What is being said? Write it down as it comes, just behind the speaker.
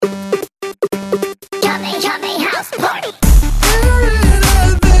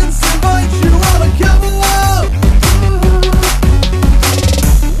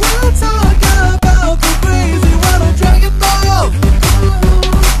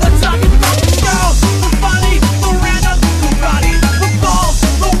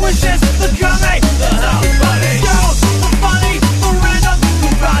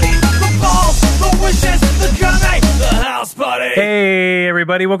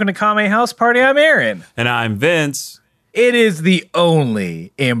everybody. Welcome to Kame House Party. I'm Aaron. And I'm Vince. It is the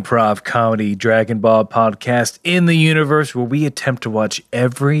only improv comedy Dragon Ball podcast in the universe where we attempt to watch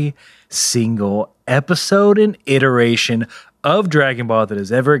every single episode and iteration of Dragon Ball that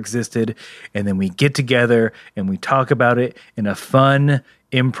has ever existed, and then we get together and we talk about it in a fun,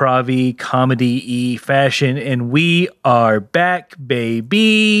 improv-y, comedy-y fashion, and we are back,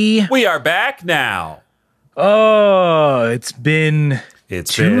 baby. We are back now. Oh, it's been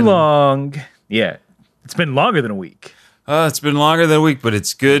too long. Yeah, it's been longer than a week. It's been longer than a week, but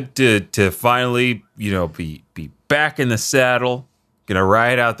it's good to finally, be back in the saddle. Gonna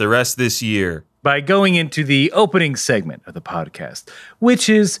ride out the rest of this year. By going into the opening segment of the podcast, which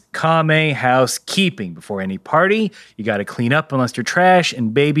is Kame housekeeping. Before any party, you got to clean up unless you're trash,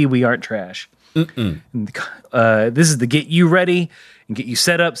 and baby, we aren't trash. And, this is to get you ready and get you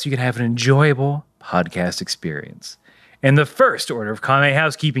set up so you can have an enjoyable podcast experience. And the first order of Kame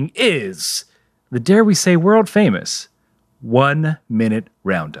housekeeping is the, dare we say, world famous 1 minute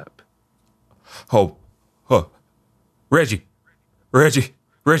roundup. Oh, Reggie,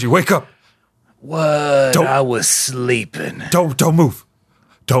 wake up. What? I was sleeping. Don't move.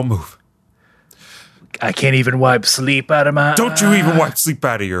 Don't move. I can't even wipe sleep out of my Don't you even wipe sleep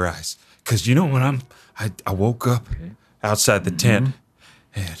out of your eyes. Because you know what I woke up outside the tent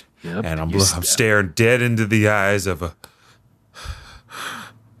and I'm staring dead into the eyes of a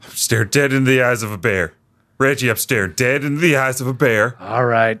bear. Reggie, I'm staring dead into the eyes of a bear. All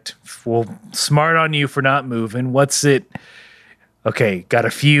right. Well, smart on you for not moving. What's it? Okay, got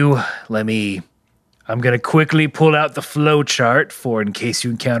a few. I'm going to quickly pull out the flow chart for in case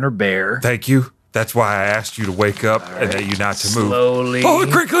you encounter bear. Thank you. That's why I asked you to wake up and that you not to move. Slowly. Oh,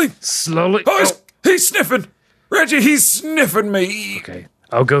 quickly. Slowly. Oh, he's sniffing. Reggie, he's sniffing me. Okay.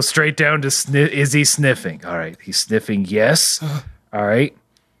 I'll go straight down to is he sniffing? All right. He's sniffing. Yes. All right.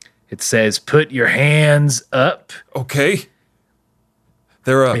 It says put your hands up. Okay.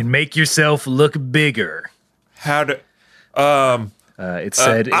 They're up. And make yourself look bigger. How to... It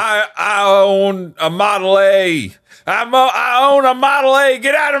said... I own a Model A. I own a Model A.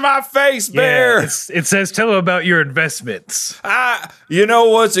 Get out of my face, bear. Yeah, it says tell them about your investments. You know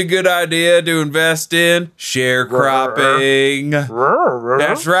what's a good idea to invest in? Sharecropping.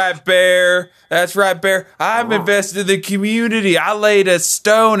 That's right, bear. That's right, bear. I'm invested in the community. I laid a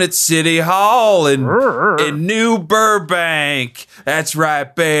stone at City Hall in New Burbank. That's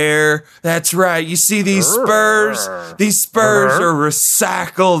right, bear. That's right. You see these spurs? These spurs are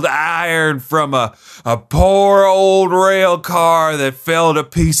recycled iron from a poor old rail car that fell to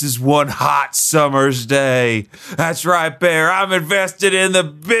pieces one hot summer's day. That's right, bear. I'm invested in the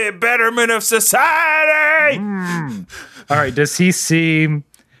betterment of society. All right. Does he seem...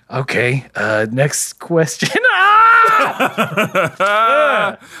 Okay, next question.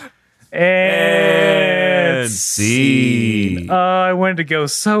 And scene. I wanted to go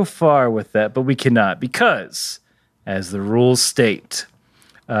so far with that, but we cannot because, as the rules state,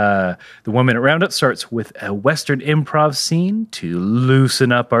 the 1 minute roundup starts with a Western improv scene to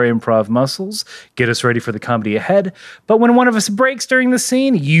loosen up our improv muscles, get us ready for the comedy ahead. But when one of us breaks during the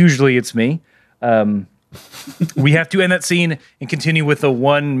scene, usually it's me, we have to end that scene and continue with the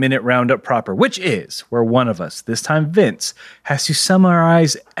 1 minute roundup proper, which is where one of us, this time Vince, has to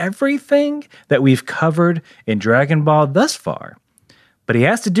summarize everything that we've covered in Dragon Ball thus far. But he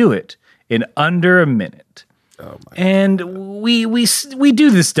has to do it in under a minute. Oh my and we do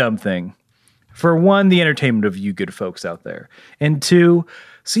this dumb thing. For one, the entertainment of you good folks out there. And two,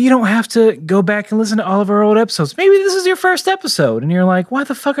 so you don't have to go back and listen to all of our old episodes. Maybe this is your first episode, and you're like, why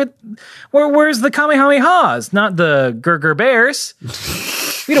the fuck where's the Kamehamehas, not the Gurgur Bears?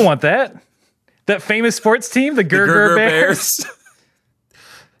 We don't want that. That famous sports team, the Gurgur Bears.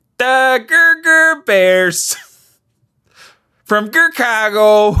 The Gurgur Bears. From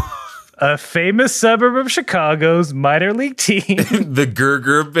Chicago. A famous suburb of Chicago's minor league team. The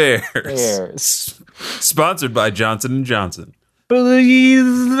Gurgur Bears. Sponsored by Johnson & Johnson. But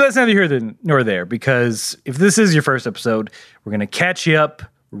that's neither here nor there, because if this is your first episode, we're going to catch you up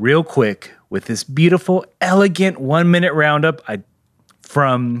real quick with this beautiful, elegant 1 minute roundup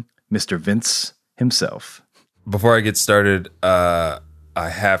from Mr. Vince himself. Before I get started, I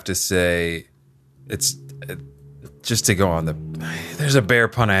have to say, it's just to go on there's a bear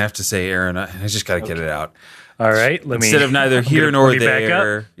pun I have to say, Aaron. I just got to get it out. All right, instead of neither here nor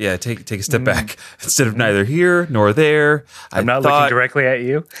there. Yeah, take a step back. Instead of neither here nor there. I'm not looking directly at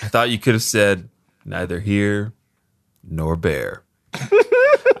you. I thought you could have said neither here nor bear.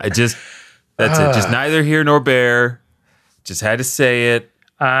 That's it. Just neither here nor bear. Just had to say it.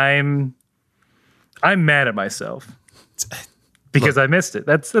 I'm mad at myself. because I missed it.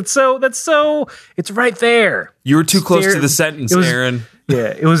 That's so. It's right there. You were too close to the sentence, Aaron.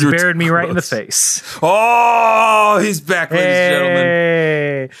 Yeah, it was bearing me right in the face. Oh, he's back, ladies and gentlemen.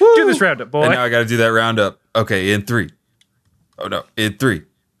 Hey, do this roundup, boy. And now I got to do that roundup. Okay, in 3. Oh no, in 3,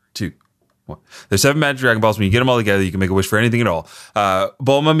 2, 1. There's 7 magic Dragon Balls. When you get them all together, you can make a wish for anything at all.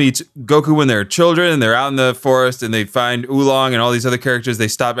 Bulma meets Goku when they're children, and they're out in the forest, and they find Oolong and all these other characters. They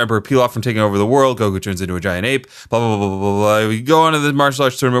stop Emperor Pilaf from taking over the world. Goku turns into a giant ape. Blah, blah, blah, blah, blah, blah. We go on to the martial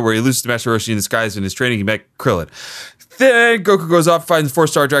arts tournament where he loses to Master Roshi in disguise in his training. He met Krillin. Then Goku goes off, finds the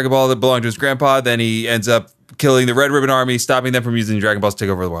 4-star Dragon Ball that belonged to his grandpa. Then he ends up killing the Red Ribbon Army, stopping them from using the Dragon Balls to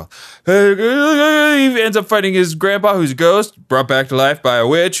take over the world. He ends up fighting his grandpa, who's a ghost, brought back to life by a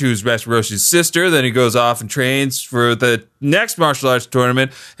witch, who's Master Roshi's sister. Then he goes off and trains for the next martial arts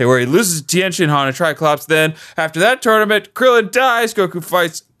tournament, where he loses to Tien Shinhan and Triclops. Then, after that tournament, Krillin dies. Goku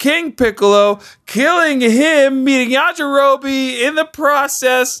fights King Piccolo, killing him, meeting Yajirobe in the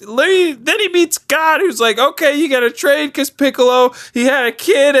process. Then he meets God, who's like, okay, you gotta train because Piccolo, he had a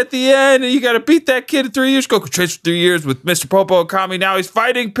kid at the end, and you gotta beat that kid in 3 years. Goku trains for 3 years with Mr. Popo Okami. Now he's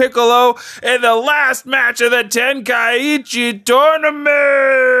fighting Piccolo in the last match of the Tenkaichi tournament.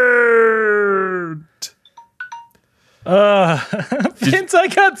 Vince, I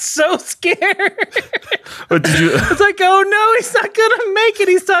got so scared. What did you? It's like, oh no, he's not gonna make it.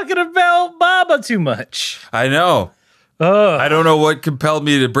 He's talking about Baba too much. I know. I don't know what compelled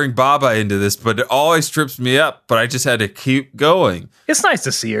me to bring Baba into this, but it always trips me up. But I just had to keep going. It's nice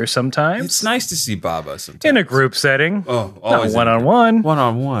to see her sometimes. It's nice to see Baba sometimes. In a group setting. Oh, always one-on-one.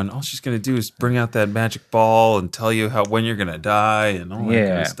 One-on-one. All she's going to do is bring out that magic ball and tell you when you're going to die and all that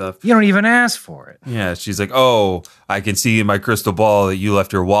kind of stuff. You don't even ask for it. Yeah, she's like, oh, I can see in my crystal ball that you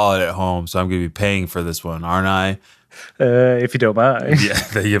left your wallet at home, so I'm going to be paying for this one, aren't I? If you don't mind. Yeah,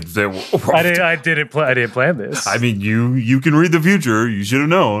 I didn't plan this. I mean, you can read the future. You should have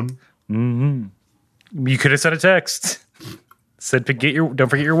known. Mm-hmm. You could have sent a text. Said, don't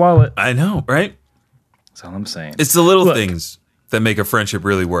forget your wallet. I know, right? That's all I'm saying. It's the little things that make a friendship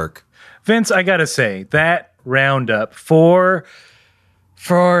really work. Vince, I gotta say, that roundup for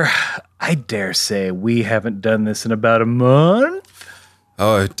I dare say we haven't done this in about a month.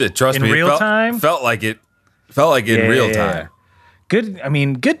 Oh, trust me, in real time? Felt like it in real time. Good. I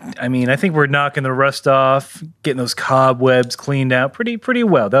mean, I think we're knocking the rust off, getting those cobwebs cleaned out pretty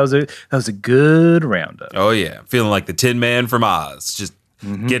well. That was a good roundup. Oh yeah, feeling like the Tin Man from Oz, just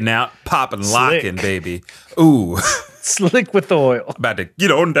getting out, popping, locking, baby. Ooh, slick with the oil. About to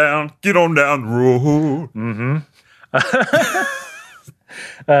get on down the road.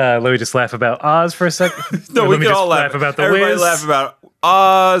 Let me just laugh about Oz for a second. No, we can all laugh about the Everybody Wiz. laugh about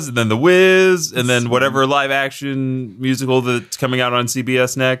Oz, and then the Wiz, and then whatever live action musical that's coming out on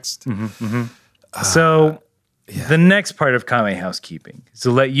CBS next. The next part of Kame Housekeeping is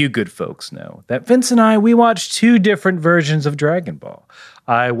to let you good folks know that Vince and I, we watched 2 different versions of Dragon Ball.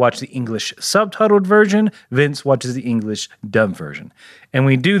 I watched the English subtitled version. Vince watches the English dubbed version. And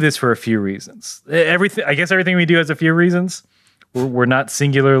we do this for a few reasons. Everything we do has a few reasons. We're not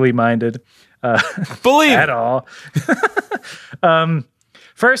singularly minded. Believe at all.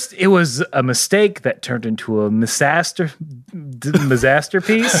 First, it was a mistake that turned into a masterpiece.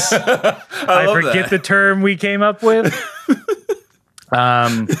 I forget the term we came up with.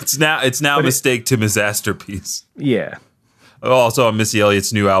 It's now a mistake to masterpiece. Yeah. Also on Missy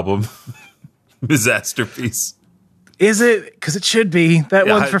Elliott's new album, Masterpiece. Is it? Because it should be. That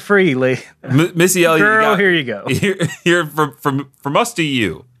one's for free, Lee. Missy Elliott. Girl, here you go. Here from us to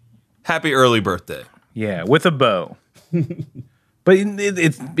you. Happy early birthday. Yeah, with a bow. But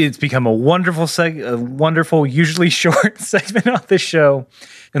it's become a wonderful, usually short segment of the show.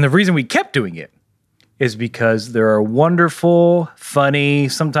 And the reason we kept doing it is because there are wonderful, funny,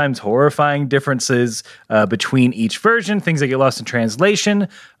 sometimes horrifying differences between each version, things that get lost in translation,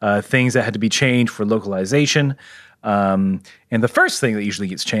 things that had to be changed for localization. And the first thing that usually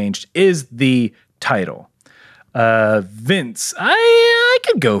gets changed is the title. Vince, I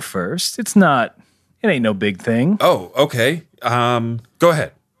could go first. It ain't no big thing. Oh, okay. Go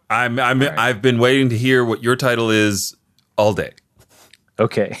ahead. I've been waiting to hear what your title is all day.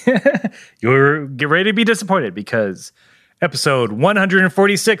 Okay. Get ready to be disappointed because episode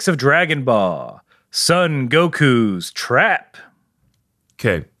 146 of Dragon Ball, Son Goku's Trap.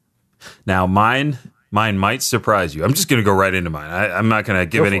 Okay. Now mine might surprise you. I'm just going to go right into mine. I'm not going to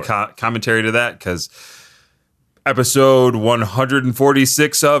give any commentary to that because episode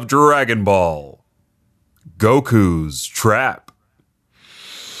 146 of Dragon Ball, Goku's Trap.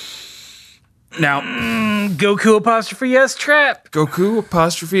 Now, Goku apostrophe S Trap. Goku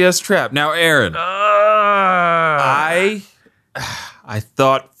apostrophe S Trap. Now, Aaron, I I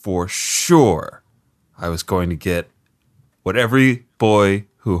thought for sure I was going to get what every boy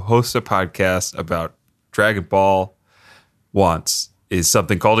who hosts a podcast about Dragon Ball wants, is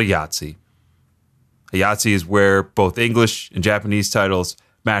something called a Yahtzee. A Yahtzee is where both English and Japanese titles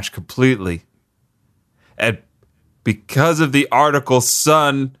match completely. And because of the article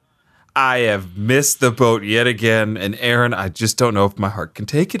Sun, I have missed the boat yet again. And Aaron, I just don't know if my heart can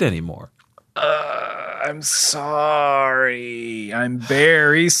take it anymore. I'm sorry. I'm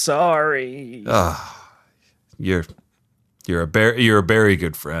very sorry. You're a very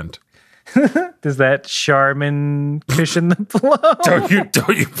good friend. Does that Charmin cushion the blow? Don't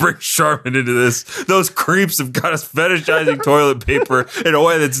you bring Charmin into this? Those creeps have got us fetishizing toilet paper in a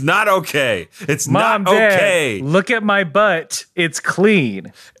way that's not okay. It's Mom, not okay. Dad, look at my butt. It's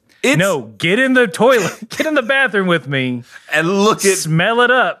clean. No, get in the toilet. Get in the bathroom with me. And smell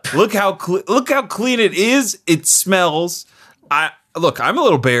it up. Look how clean it is. It smells. I'm a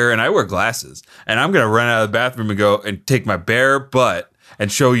little bear and I wear glasses, and I'm gonna run out of the bathroom and go and take my bare butt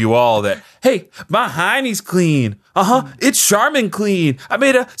and show you all that, hey, my hiney's clean. It's Charmin clean. I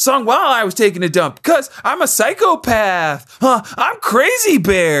made a song while I was taking a dump because I'm a psychopath. I'm crazy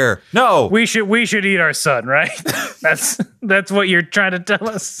bear. No. We should eat our son, right? That's what you're trying to tell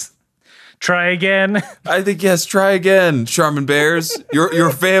us. Try again. I think, yes, try again, Charmin bears.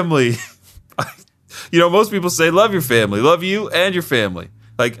 Your family. Most people say love your family. Love you and your family.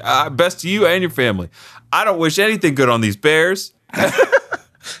 Like, best to you and your family. I don't wish anything good on these bears.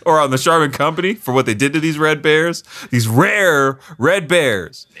 Or on the Charmin Company for what they did to these red bears. These rare red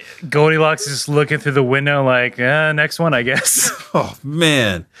bears. Goldilocks is just looking through the window like, next one, I guess. Oh,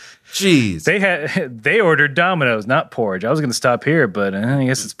 man. Jeez. They ordered Domino's, not porridge. I was going to stop here, but I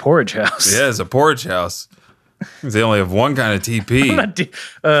guess it's Porridge House. Yeah, it's a Porridge House. They only have one kind of TP.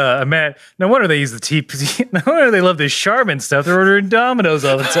 Man, no wonder they use the TP. No wonder they love this Charmin stuff. They're ordering Domino's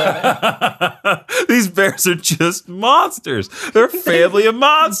all the time. These bears are just monsters. They're a family of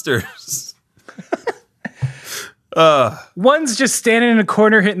monsters. One's just standing in a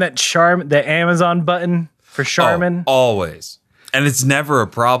corner hitting the Amazon button for Charmin. Oh, always. And it's never a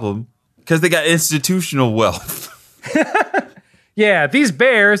problem because they got institutional wealth. Yeah, these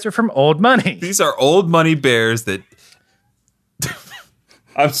bears are from old money. These are old money bears that...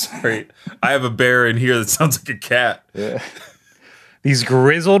 I'm sorry. I have a bear in here that sounds like a cat. Yeah. These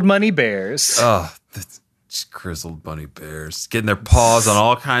grizzled money bears. Oh, that's grizzled money bears. Getting their paws on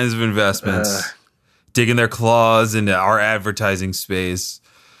all kinds of investments. Digging their claws into our advertising space.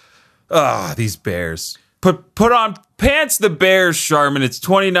 These bears. Put on pants the bears, Charmin. It's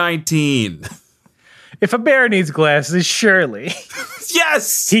 2019. If a bear needs glasses, surely.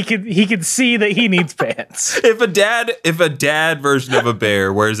 Yes! He could see that he needs pants. If a dad version of a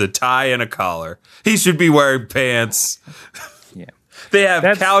bear wears a tie and a collar, he should be wearing pants. Yeah. They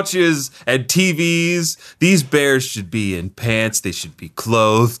have couches and TVs. These bears should be in pants. They should be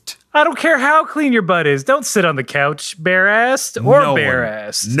clothed. I don't care how clean your butt is. Don't sit on the couch bare-assed or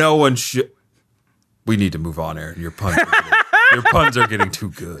bare-assed. No one should. We need to move on, Aaron. Your puns are getting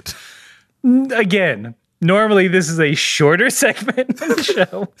too good. Again, normally this is a shorter segment of the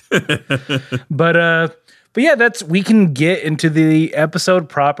show. But yeah, we can get into the episode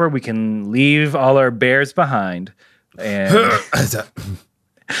proper. We can leave all our bears behind and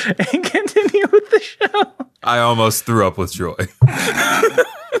continue with the show. I almost threw up with joy.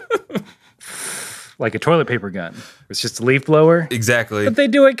 Like a toilet paper gun. It's just a leaf blower. Exactly. But they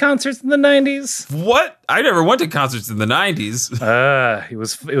do at concerts in the 90s. What? I never went to concerts in the 90s. It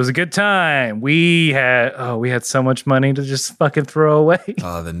was a good time. We had so much money to just fucking throw away.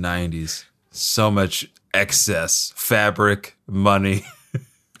 Oh, the 90s. So much excess fabric, money.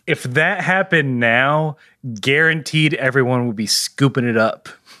 If that happened now, guaranteed everyone would be scooping it up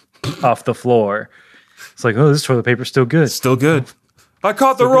off the floor. It's like, this toilet paper's still good. Still good. I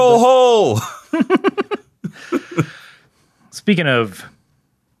caught the roll hole. Speaking of,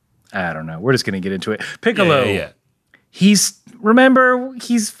 I don't know. We're just going to get into it. Piccolo. Yeah. He's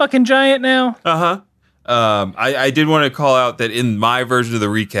fucking giant now. Uh-huh. I did want to call out that in my version of the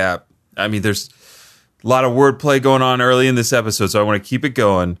recap, I mean, there's a lot of wordplay going on early in this episode, so I want to keep it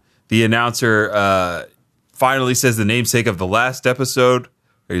going. The announcer finally says the namesake of the last episode.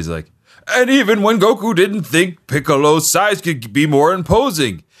 Where he's like, and even when Goku didn't think Piccolo's size could be more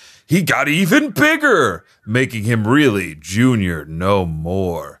imposing, he got even bigger, making him really Junior no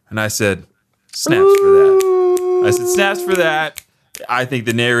more. And I said, snaps for that. I said, snaps for that. I think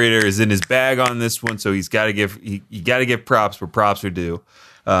the narrator is in his bag on this one, so you got to give props where props are due.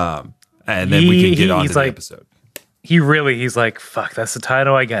 And then we can get on to the episode. He's like, fuck, that's the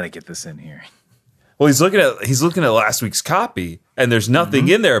title. I got to get this in here. Well, he's looking at last week's copy, and there's nothing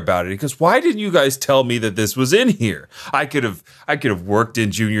in there about it. He goes, "Why didn't you guys tell me that this was in here? I could have worked in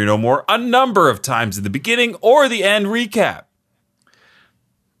Junior No More a number of times in the beginning or the end recap."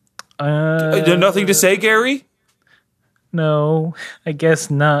 Nothing to say, Gary? No, I guess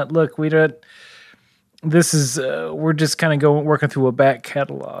not. Look, we don't. This is we're just kind of working through a back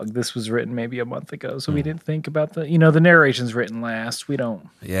catalog. This was written maybe a month ago, so we didn't think about the narration's written last. We don't.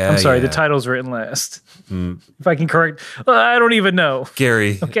 Yeah, I'm sorry, yeah. the title's written last. If I can correct, I don't even know.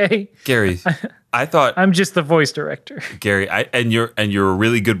 Gary. Okay, Gary. I thought I'm just the voice director. Gary, and you're a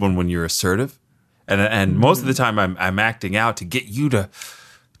really good one when you're assertive, and most of the time I'm acting out to get you to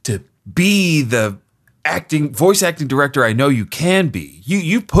be the voice acting director I know you can be.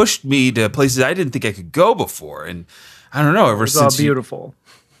 You pushed me to places I didn't think I could go before, and I don't know. Ever It's since all beautiful.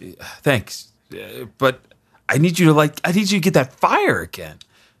 thanks, but I need you to get that fire again.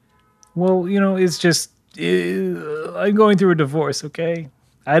 Well, it's just I'm going through a divorce. Okay,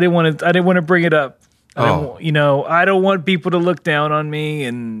 I didn't want to bring it up. I don't want people to look down on me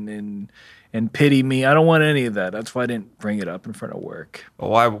and pity me. I don't want any of that. That's why I didn't bring it up in front of work.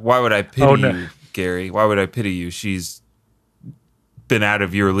 Why would I pity you, Gary? Why would I pity you? She's been out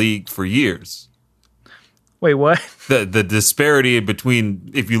of your league for years. Wait, what? The disparity between,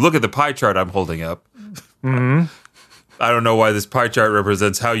 if you look at the pie chart I'm holding up, I don't know why this pie chart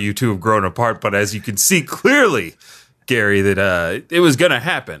represents how you two have grown apart, but as you can see clearly, Gary, that it was going to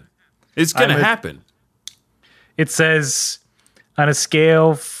happen. It's going to happen. It says on a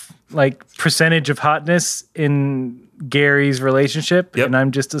scale like percentage of hotness in Gary's relationship, and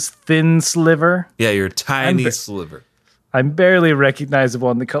I'm just a thin sliver. Yeah, you're a tiny sliver. I'm barely recognizable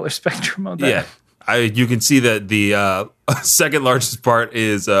on the color spectrum on that. Yeah, you can see that the second largest part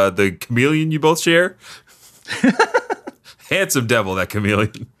is the chameleon you both share. Handsome devil, that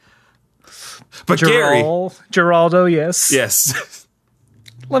chameleon. But Geraldo, yes. Yes.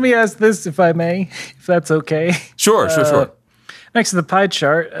 Let me ask this, if I may, if that's okay. Sure. Next to the pie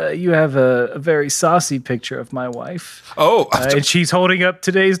chart, you have a very saucy picture of my wife. Oh. And she's holding up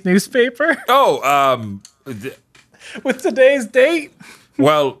today's newspaper. Oh, with today's date.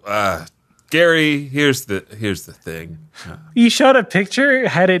 Well, Gary, here's the thing. You shot a picture,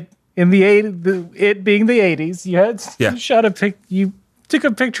 had it in the 80s, it being the 80s. You shot a pic. You took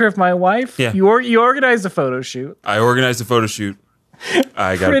a picture of my wife. Yeah. You organized a photo shoot. I organized a photo shoot.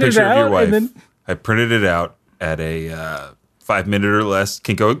 I got a picture of your wife. I printed it out at a 5-minute or less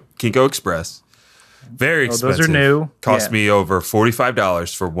Kinko Express. Very expensive. Those are new. Cost me over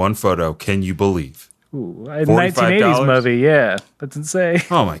 $45 for one photo. Can you believe? Ooh, a 1980s movie. Yeah, that's insane.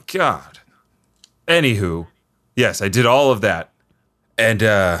 Oh my God. Anywho, yes, I did all of that. And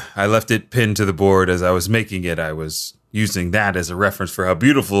I left it pinned to the board as I was making it. I was using that as a reference for how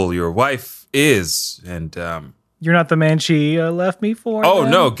beautiful your wife is. And you're not the man she left me for? Oh,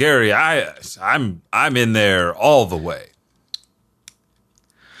 then? no, Gary, I'm in there all the way.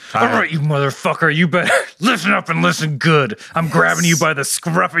 All right, you motherfucker, you better listen up and listen good. I'm grabbing you by the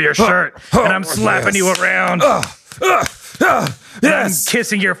scruff of your shirt, and I'm slapping you around. And I'm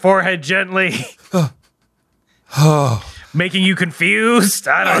kissing your forehead gently. Making you confused.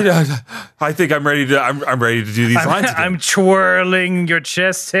 I think I'm ready to. I'm ready to do these lines again. I'm twirling your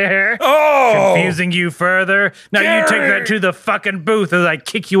chest hair. Confusing you further. Now Gary. You take that to the fucking booth as I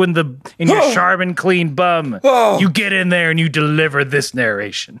kick you in your sharp and clean bum. You get in there and you deliver this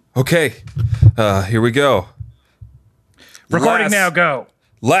narration. Okay, here we go. Recording now. Go.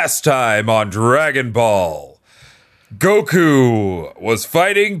 Last time on Dragon Ball. Goku was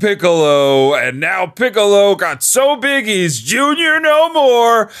fighting Piccolo, and now Piccolo got so big he's Junior No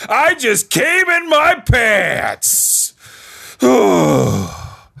More. I just came in my pants.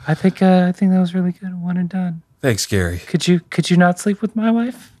 I think that was really good. One and done. Thanks, Gary. Could you not sleep with my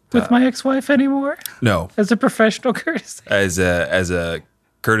wife, with my ex-wife anymore? No. As a professional courtesy. As a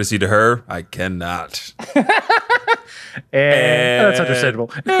courtesy to her, I cannot. And that's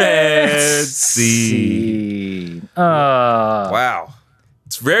understandable. Let's see. Wow.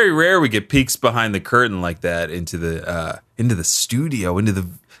 It's very rare we get peeks behind the curtain like that into the studio,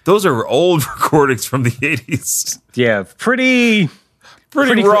 those are old recordings from the 80s. Yeah, pretty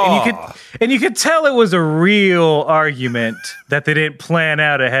raw. And you could tell it was a real argument that they didn't plan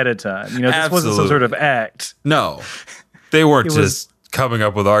out ahead of time. This wasn't some sort of act. No. They weren't just coming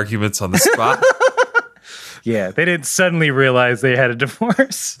up with arguments on the spot. Yeah, they didn't suddenly realize they had a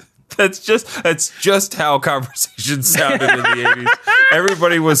divorce. That's just how conversations sounded in the 80s.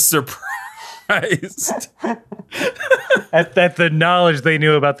 Everybody was surprised at the knowledge they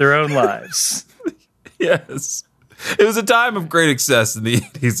knew about their own lives. Yes. It was a time of great excess in the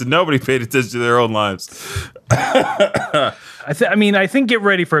 80s, and nobody paid attention to their own lives. I think get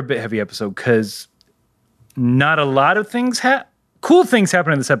ready for a bit heavy episode because not a lot of things cool things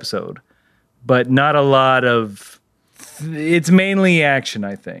happen in this episode, but not a lot of. It's mainly action,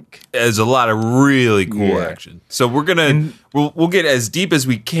 I think. There's a lot of really cool action. So we're gonna we'll get as deep as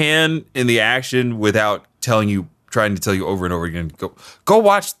we can in the action without trying to tell you over and over again. Go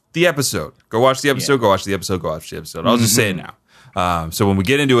watch the episode. Go watch the episode. Go watch the episode. Go watch the episode. I'll just say it now. So when we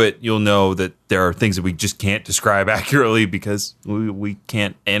get into it, you'll know that there are things that we just can't describe accurately because we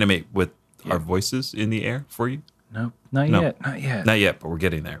can't animate with our voices in the air for you. No, not yet. Not yet, but we're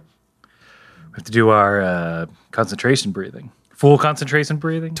getting there. We have to do our concentration breathing. Full concentration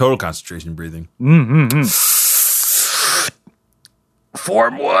breathing? Total concentration breathing.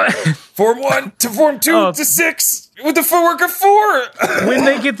 Form 1. Form 1 to Form 2 to 6 with the footwork of 4. When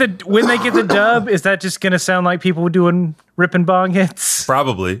they get the dub, is that just going to sound like people doing rip and bong hits?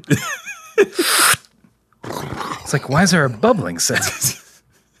 Probably. It's like, why is there a bubbling sound?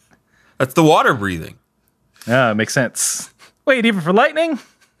 That's the water breathing. Ah, makes sense. Wait, even for lightning?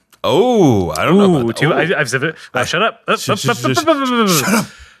 Oh, I don't know about that. I've said it. Shut up. Shut up.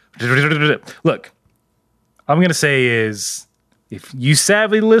 Look, I'm going to say is, if you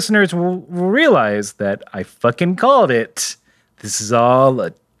savvy listeners will realize that I fucking called it. This is all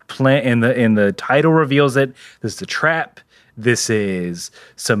a plan, and the title reveals it. This is a trap. This is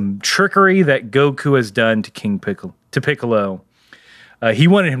some trickery that Goku has done to Piccolo. He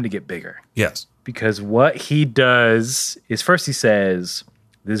wanted him to get bigger. Yes. Because what he does is first he says,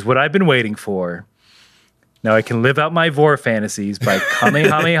 "This is what I've been waiting for. Now I can live out my vor fantasies by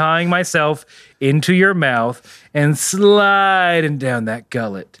kamehamehaing myself into your mouth and sliding down that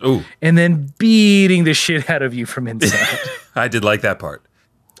gullet. Ooh. And then beating the shit out of you from inside." I did like that part.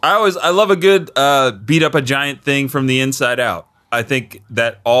 I love a good beat up a giant thing from the inside out. I think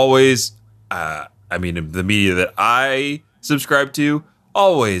that always, the media that I subscribe to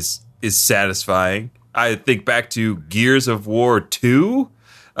always is satisfying. I think back to Gears of War 2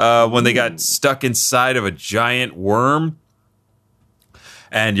 when they got stuck inside of a giant worm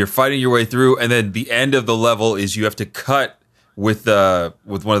and you're fighting your way through, and then the end of the level is you have to cut with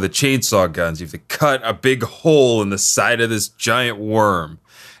one of the chainsaw guns. You have to cut a big hole in the side of this giant worm,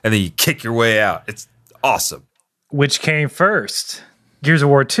 and then you kick your way out. It's awesome. Which came first, Gears of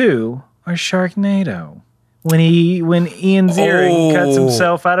War 2 or Sharknado? When Ian Ziering cuts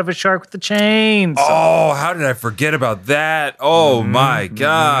himself out of a shark with the chains. Oh, how did I forget about that? Oh my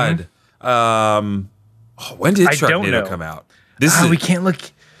God. When did Sharknado come out? We can't look.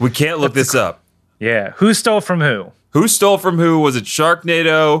 We can't look this up. Yeah. Who stole from who? Who stole from who? Was it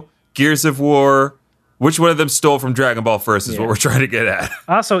Sharknado, Gears of War? Which one of them stole from Dragon Ball first is what we're trying to get at.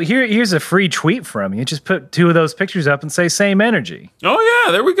 Also, here's a free tweet from you. Just put 2 of those pictures up and say same energy. Oh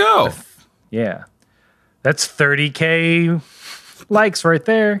yeah, there we go. Yeah. That's 30K likes right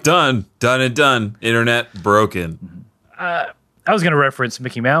there. Done. Internet broken. I was going to reference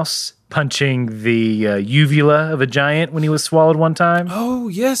Mickey Mouse punching the uvula of a giant when he was swallowed one time. Oh,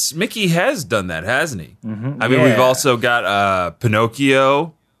 yes. Mickey has done that, hasn't he? Mm-hmm. We've also got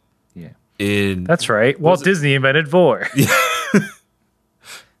Pinocchio. Yeah. That's right. Walt Disney invented vor.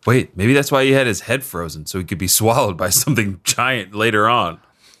 Wait, maybe that's why he had his head frozen, so he could be swallowed by something giant later on.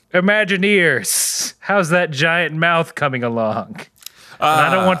 Imagineers, how's that giant mouth coming along? And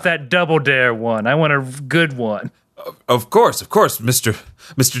I don't want that Double Dare one. I want a good one. Of course,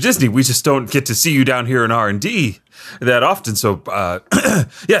 Mr. Disney. We just don't get to see you down here in R&D that often. So,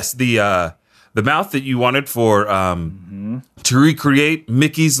 yes, the mouth that you wanted for to recreate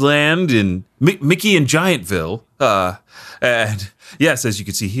Mickey's Land in Mickey and Giantville. And yes, as you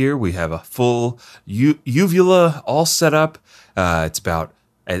can see here, we have a full uvula all set up. It's about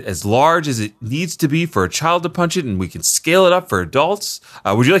as large as it needs to be for a child to punch it, and we can scale it up for adults.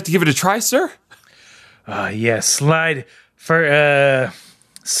 Would you like to give it a try, sir? Yes, slide for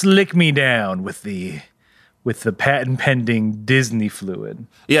slick me down with the patent pending Disney fluid.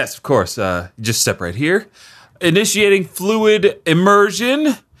 Yes, of course. Just step right here. Initiating fluid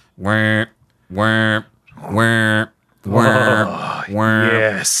immersion. Yes,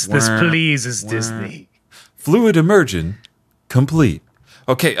 this pleases Disney. Fluid immersion complete.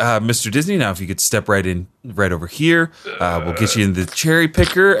 Okay, Mr. Disney, now if you could step right over here, we'll get you in the cherry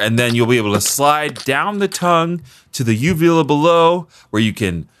picker, and then you'll be able to slide down the tongue to the uvula below, where you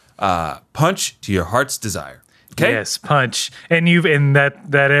can punch to your heart's desire. Okay. Yes, punch. And that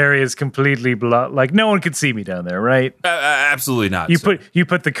area is completely blocked. Like no one could see me down there, right? Absolutely not. You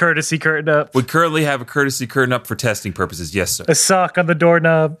put the courtesy curtain up. We currently have a courtesy curtain up for testing purposes. Yes, sir. A sock on the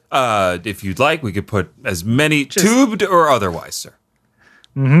doorknob. If you'd like, we could put as many tubed or otherwise, sir.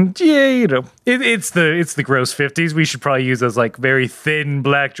 Yeah, it's the gross 50s. We should probably use those like very thin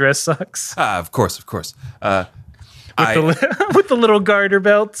black dress socks. Of course. With the little garter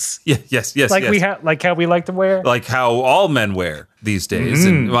belts. Yes. Like how we like to wear. Like how all men wear these days.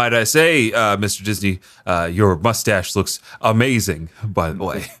 And might I say, Mr. Disney, your mustache looks amazing, by the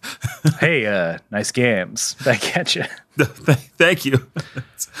way. Hey, nice gams. Back at you. Thank you.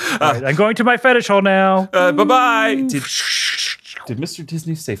 All right, I'm going to my fetish hole now. Bye-bye. Did Mr.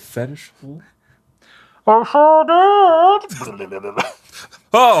 Disney say fetish hole? I sure did.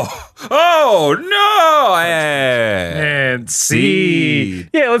 Oh no! And seed.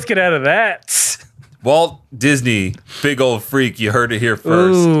 Yeah, let's get out of that. Walt Disney, big old freak. You heard it here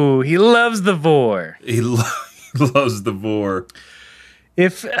first. Ooh, he loves the vor. He loves the vor.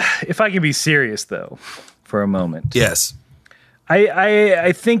 If I can be serious though, for a moment. Yes.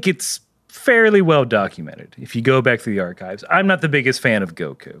 I think it's fairly well documented. If you go back through the archives, I'm not the biggest fan of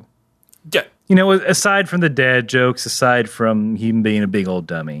Goku. Yeah. You know, aside from the dad jokes, aside from him being a big old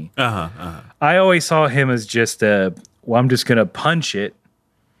dummy, I always saw him as just I'm just going to punch it.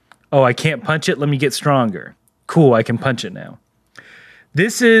 Oh, I can't punch it? Let me get stronger. Cool, I can punch it now.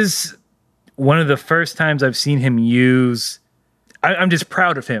 This is one of the first times I've seen him use... I'm just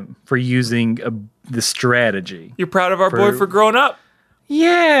proud of him for using the strategy. You're proud of our boy for growing up?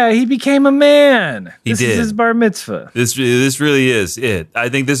 Yeah, he became a man. This is his bar mitzvah. This really is it. I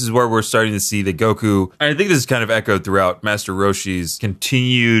think this is where we're starting to see the Goku. And I think this is kind of echoed throughout Master Roshi's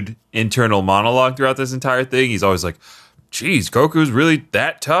continued internal monologue throughout this entire thing. He's always like, geez, Goku's really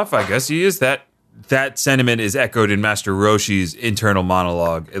that tough? I guess he is. That sentiment is echoed in Master Roshi's internal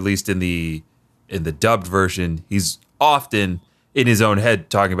monologue, at least in the dubbed version. He's often in his own head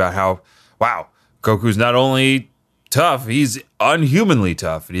talking about how, wow, Goku's not only tough, he's unhumanly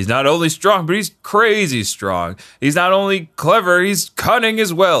tough, and he's not only strong, but he's crazy strong. He's not only clever, he's cunning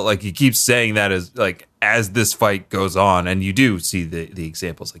as well. Like he keeps saying that as this fight goes on, and you do see the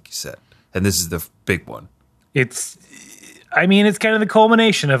examples, like you said, and this is the big one. It's kind of the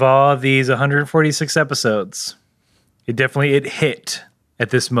culmination of all of these 146 episodes. It hit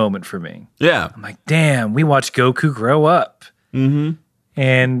at this moment for me. Yeah, I'm like, damn, we watched Goku grow up. Mm-hmm.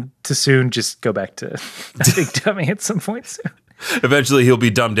 And to soon just go back to a big dummy at some point soon. Eventually he'll be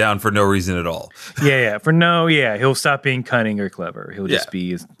dumbed down for no reason at all. Yeah. He'll stop being cunning or clever. He'll just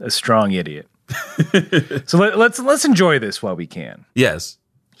be a strong idiot. So let's enjoy this while we can. Yes.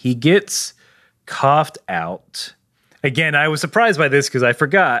 He gets coughed out. Again, I was surprised by this because I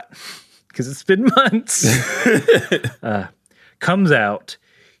forgot. Because it's been months. Comes out.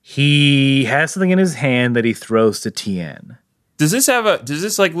 He has something in his hand that he throws to Tien. Does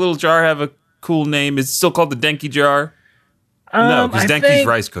this like little jar have a cool name? Is it still called the Denki jar? No, because Denki's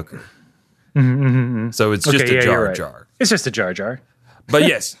rice cooker. Mm-hmm. So it's just a jar jar. It's just a jar. But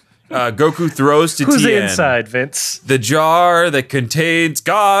yes, Goku throws to Who's Tien inside, Vince? the jar that contains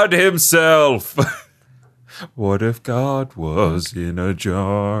God himself. What if God was in a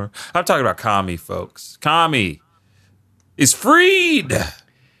jar? I'm talking about Kami, folks. Kami is freed.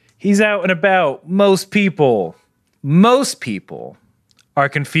 He's out and about. Most people are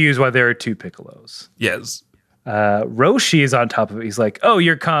confused why there are two Piccolos. Yes. Roshi is on top of it. He's like, oh,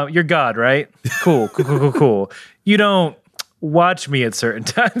 you're God, right? Cool. You don't watch me at certain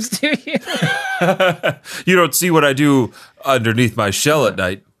times, do you? You don't see what I do underneath my shell at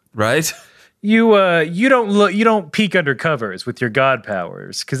night, right? You don't peek under covers with your God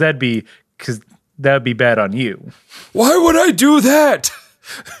powers, because that'd be bad on you. Why would I do that?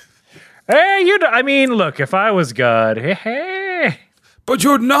 Hey, look, if I was God, hey. But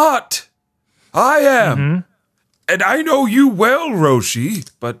you're not. I am. Mm-hmm. And I know you well, Roshi.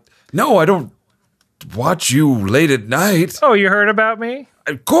 But no, I don't watch you late at night. Oh, you heard about me?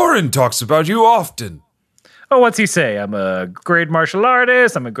 Korin talks about you often. Oh, what's he say? I'm a great martial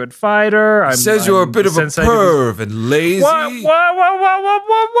artist. I'm a good fighter. He says you're a bit of a perv and lazy.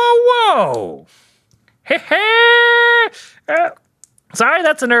 Whoa. Hey. Sorry,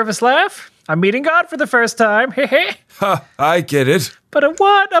 that's a nervous laugh. I'm meeting God for the first time. I get it. But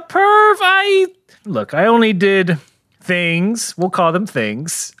what? A perv? Look, I only did things. We'll call them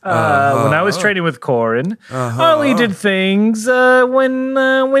things. When I was training with Corin, Ollie did things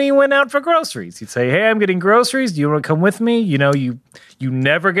when he went out for groceries. He'd say, "Hey, I'm getting groceries. Do you want to come with me?" You know, you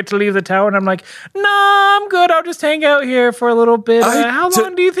never get to leave the tower. And I'm like, "No, I'm good. I'll just hang out here for a little bit." How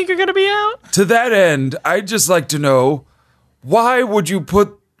long do you think you're going to be out? To that end, I'd just like to know, why would you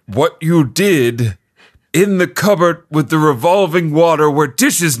put what you did in the cupboard with the revolving water where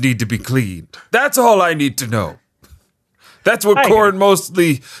dishes need to be cleaned? That's all I need to know. That's what Corin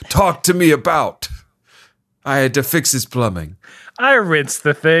mostly talked to me about. I had to fix his plumbing. I rinsed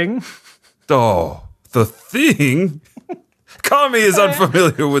the thing. Oh, the thing? Kami is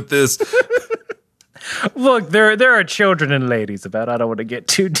unfamiliar with this. Look, there are children and ladies about. I don't want to get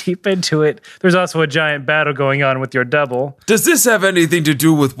too deep into it. There's also a giant battle going on with your double. Does this have anything to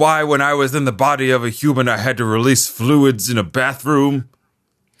do with why when I was in the body of a human I had to release fluids in a bathroom?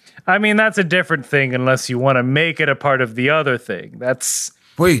 I mean, that's a different thing unless you want to make it a part of the other thing.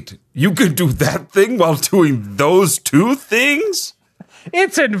 Wait, you could do that thing while doing those two things?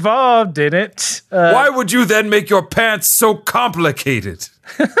 It's involved in it. Why would you then make your pants so complicated?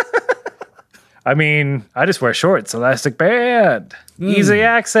 I mean, I just wear shorts, elastic band, easy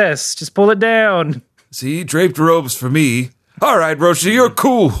access, just pull it down. See, draped robes for me. All right, Roshi, you're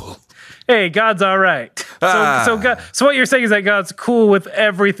cool. Hey, God's all right. So what you're saying is that God's cool with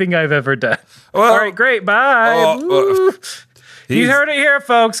everything I've ever done. Well, all right, great, bye. You heard it here,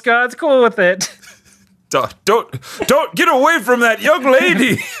 folks. God's cool with it. Don't get away from that young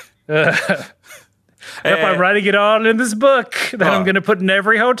lady. I'm writing it all in this book that I'm going to put in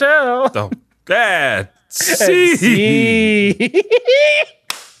every hotel. Oh, see.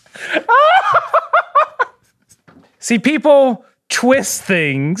 See, people twist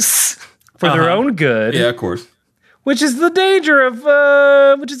things for their own good. Yeah, of course. Which is the danger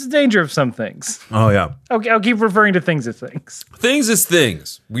of some things. Oh yeah. Okay, I'll keep referring to things as things. Things as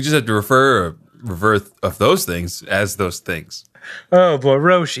things. We just have to refer of those things as those things. Oh boy,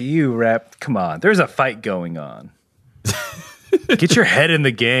 Roshi, you rap. Come on, there's a fight going on. Get your head in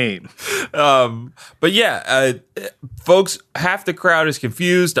the game. But yeah, folks, half the crowd is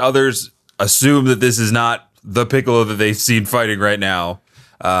confused. Others assume that this is not the Piccolo that they've seen fighting right now.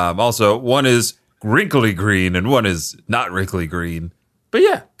 Also, one is wrinkly green and one is not wrinkly green. But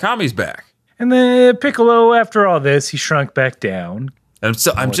yeah, Kami's back. And the Piccolo, after all this, he shrunk back down. And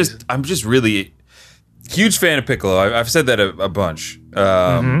I'm just really huge fan of Piccolo. I've said that a bunch.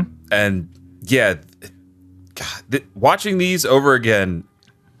 And yeah, God, watching these over again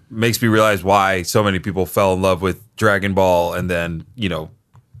makes me realize why so many people fell in love with Dragon Ball and then,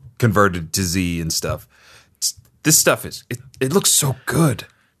 converted to Z and stuff. This stuff it looks so good.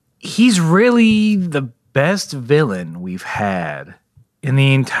 He's really the best villain we've had in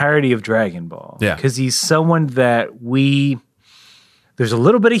the entirety of Dragon Ball. Yeah. Because he's someone that there's a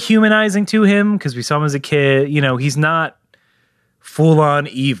little bit of humanizing to him because we saw him as a kid. He's not full-on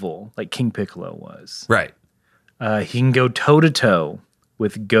evil like King Piccolo was. Right. He can go toe-to-toe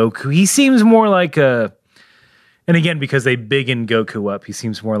with Goku. He seems more like and again, because they biggin Goku up, he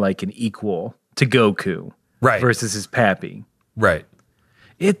seems more like an equal to Goku. Right. Versus his pappy. Right.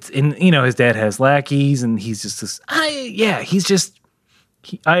 His dad has lackeys and he's just this. I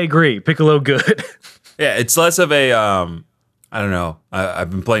agree. Piccolo good. Yeah, it's less of a, I don't know. I've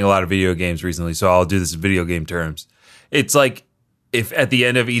been playing a lot of video games recently, so I'll do this in video game terms. It's like if at the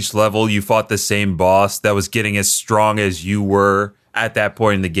end of each level you fought the same boss that was getting as strong as you were at that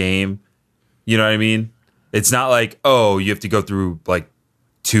point in the game. You know what I mean? It's not like, oh, you have to go through like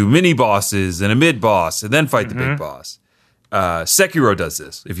 2 mini bosses and a mid boss and then fight the big boss. Sekiro does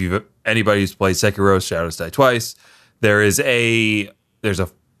this. If anybody who's played Sekiro, Shadows Die Twice, there's an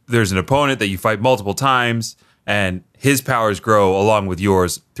opponent that you fight multiple times, and his powers grow along with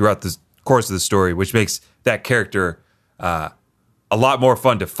yours throughout the course of the story, which makes that character a lot more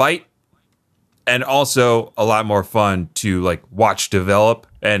fun to fight, and also a lot more fun to like watch develop.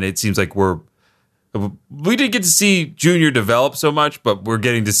 And it seems like we didn't get to see Junior develop so much, but we're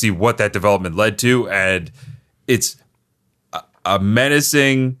getting to see what that development led to, and it's a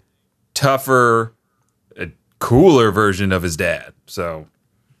menacing, tougher, cooler version of his dad. So,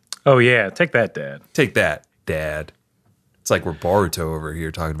 oh yeah, take that, Dad. Take that, Dad. It's like we're Boruto over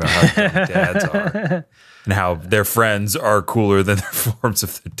here talking about how dumb dads are and how their friends are cooler than their forms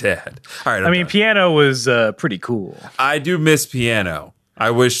of their dad. All right, I mean, Piano was pretty cool. I do miss Piano. I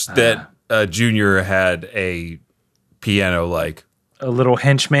wish that Junior had a Piano like a little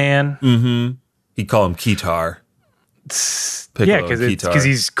henchman. Mm-hmm. He'd call him Kitar. Yeah, because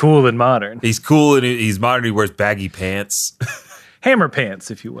he's cool and modern. He's cool and he's modern. He wears baggy pants. Hammer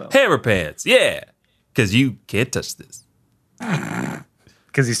pants, if you will. Hammer pants, yeah. because you can't touch this.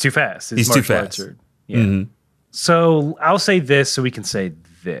 Because he's too fast. He's too fast. So I'll say this so we can say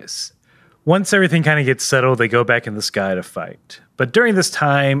this. Once everything kind of gets settled, they go back in the sky to fight. But during this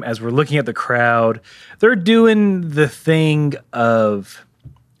time, as we're looking at the crowd, they're doing the thing of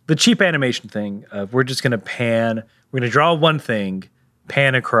the cheap animation thing of we're just going to pan. We're going to draw one thing,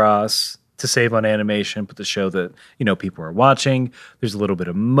 pan across to save on animation, but to show that, people are watching. There's a little bit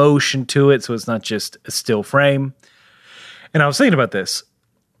of motion to it, so it's not just a still frame. And I was thinking about this.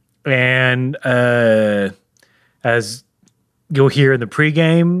 And as you'll hear in the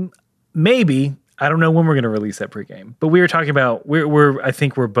pregame, maybe, I don't know when we're going to release that pregame, but we were talking about, I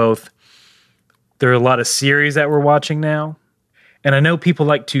think we're both, there are a lot of series that we're watching now. And I know people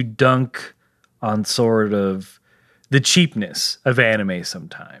like to dunk on sort of the cheapness of anime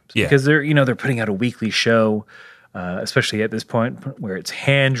sometimes. Yeah. Because they're putting out a weekly show, especially at this point where it's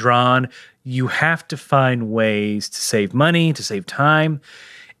hand drawn. You have to find ways to save money, to save time.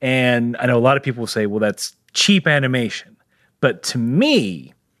 And I know a lot of people will say, well, that's cheap animation. But to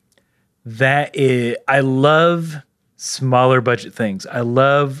me, I love smaller budget things. I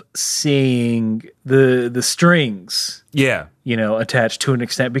love seeing the strings, attached to an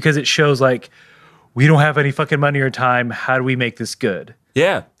extent, because it shows like we don't have any fucking money or time. How do we make this good?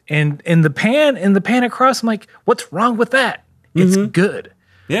 Yeah. And in the pan across, I'm like, what's wrong with that? It's good.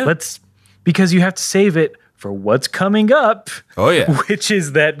 Yeah. Because you have to save it for what's coming up. Oh yeah. Which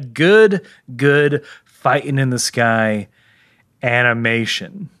is that good fighting in the sky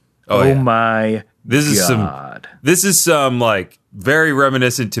animation. Oh my God. This is some like very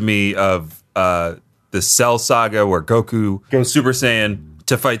reminiscent to me of the Cell saga where Goku goes Super Saiyan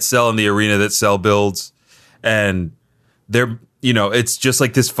to fight Cell in the arena that Cell builds. And they're, it's just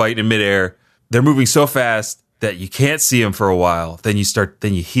like this fight in midair. They're moving so fast that you can't see them for a while. Then you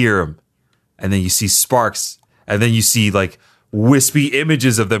hear them. And then you see sparks. And then you see like wispy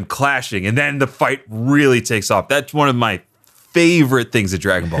images of them clashing. And then the fight really takes off. That's one of my favorite things that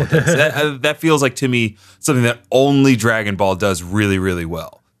Dragon Ball does. that feels like to me something that only Dragon Ball does really, really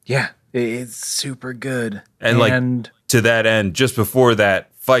well. Yeah, it's super good. And like to that end, just before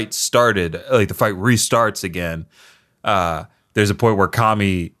that fight started, like the fight restarts again, there's a point where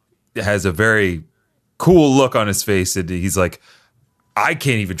Kami has a very cool look on his face and he's like, I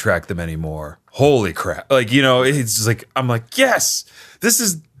can't even track them anymore. Holy crap. Like, it's just like, I'm like, yes, this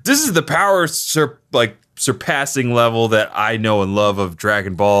is the power surpassing level that I know and love of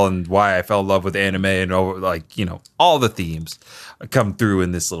Dragon Ball and why I fell in love with anime and all the themes come through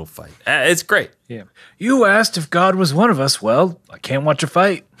in this little fight. It's great. Yeah. You asked if God was one of us. Well, I can't watch a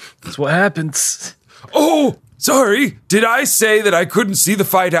fight. That's what happens. Oh, sorry. Did I say that I couldn't see the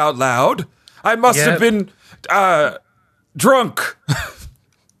fight out loud? I must have been drunk.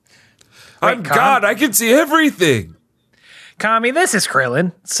 I'm God. I can see everything. Kami, this is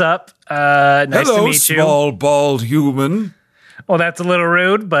Krillin. Sup? Nice Hello, to meet you. Small, bald human. Well, that's a little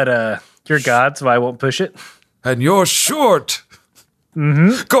rude, but you're God, so I won't push it. And you're short.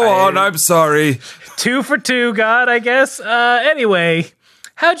 Mm-hmm. Go on, I'm sorry. 2 for 2, God, I guess. Anyway,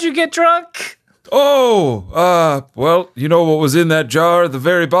 how'd you get drunk? Oh, well, you know what was in that jar at the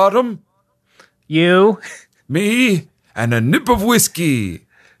very bottom? You. Me, and a nip of whiskey.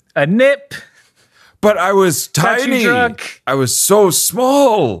 A nip? But I was tiny. I was so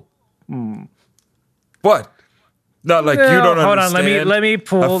small. What? Not like you don't hold understand. Hold on, let me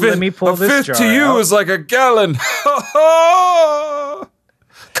pull this jar. A fifth to you is like a gallon.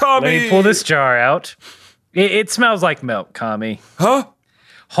 Kami. Let me pull this jar out. It smells like milk, Kami. Huh?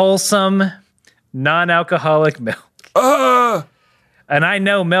 Wholesome, non-alcoholic milk. And I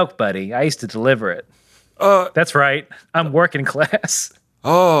know milk, buddy. I used to deliver it. That's right. I'm working class.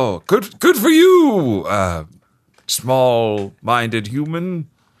 Oh, good for you, small-minded human.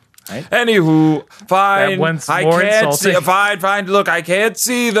 Right. Anywho, fine. That one's I more can't insulting. see. Fine. Look, I can't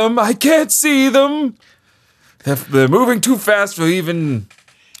see them. They're moving too fast for even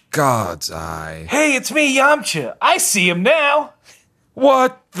God's eye. Hey, it's me, Yamcha. I see him now.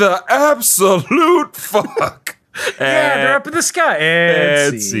 What the absolute fuck? Yeah, they're up in the sky.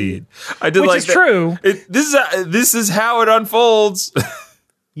 And scene. I did Which like is that. true. This is how it unfolds.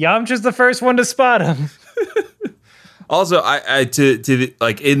 Yamcha's the first one to spot him. Also, I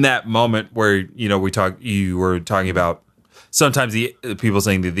like in that moment where you were talking about sometimes the people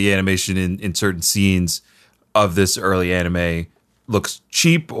saying that the animation in certain scenes of this early anime looks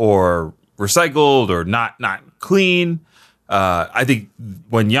cheap or recycled or not clean. I think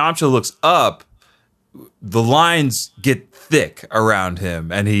when Yamcha looks up, the lines get thick around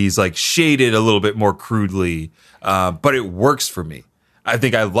him and he's like shaded a little bit more crudely, but it works for me. I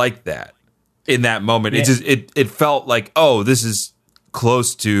think I like that. in that moment. It just it felt like, oh, this is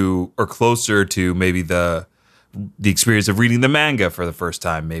close to or closer to maybe the experience of reading the manga for the first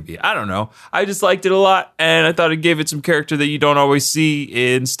time. Maybe, I don't know. I just liked it a lot, and I thought it gave it some character that you don't always see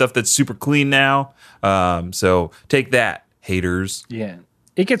in stuff that's super clean now. So take that, haters. Yeah,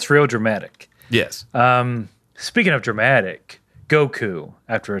 it gets real dramatic. Yes. Speaking of dramatic, Goku,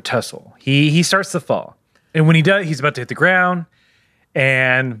 after a tussle, he starts to fall. And when he does, he's about to hit the ground,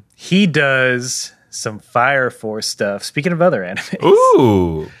 and he does some Fire Force stuff. Speaking of other animes.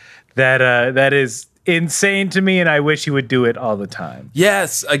 Ooh. That is insane to me, and I wish he would do it all the time.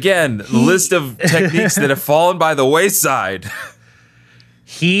 Yes, again, list of techniques that have fallen by the wayside.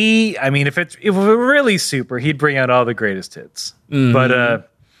 If it were really super, he'd bring out all the greatest hits. Mm-hmm. But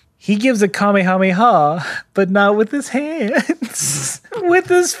he gives a Kamehameha, but not with his hands. With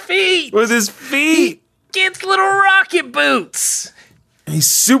his feet. With his feet. He gets little rocket boots. He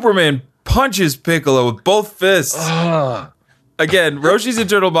Superman punches Piccolo with both fists. Again, Roshi's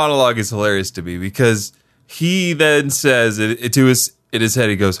internal monologue is hilarious to me because he then says in his head,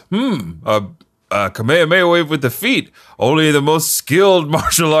 he goes, a Kamehameha wave with the feet. Only the most skilled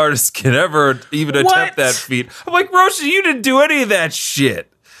martial artist can ever even attempt that feat. I'm like, Roshi, you didn't do any of that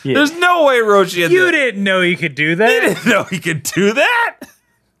shit. Yeah. There's no way Roshi had You didn't know he could do that? He didn't know he could do that?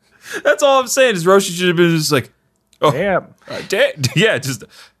 That's all I'm saying is Roshi should have been just like, oh, damn. Yeah, just,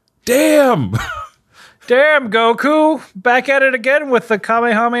 damn. Damn, Goku. Back at it again with the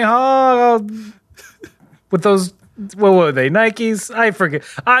Kamehameha. With those, what were they, Nikes? I forget.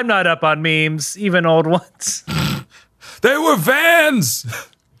 I'm not up on memes, even old ones. They were Vans.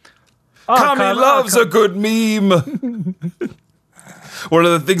 Kami loves a good meme. One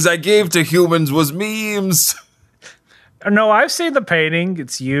of the things I gave to humans was memes. No, I've seen the painting.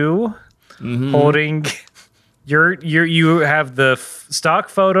 It's you holding... You have the stock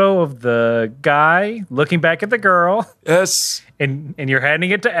photo of the guy looking back at the girl. Yes. And you're handing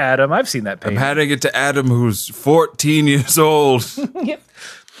it to Adam. I've seen that painting. I'm handing it to Adam, who's 14 years old.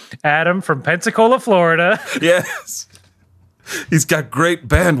 Adam from Pensacola, Florida. Yes. He's got great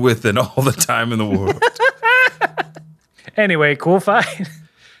bandwidth and all the time in the world. Anyway, cool fight.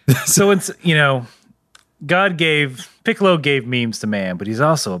 So it's, Piccolo gave memes to man, but he's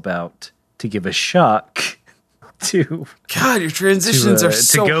also about to give a shock to... God, your transitions are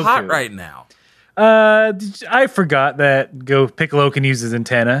so hot right now. I forgot that Piccolo can use his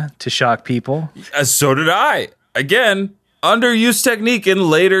antenna to shock people. So did I. Again, underused technique in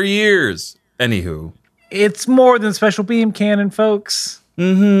later years. Anywho. It's more than special beam cannon, folks.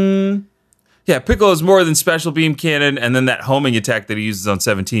 Mm-hmm. Yeah, Piccolo is more than special beam cannon, and then that homing attack that he uses on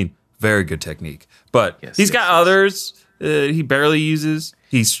 17. Very good technique. But he's got others he barely uses.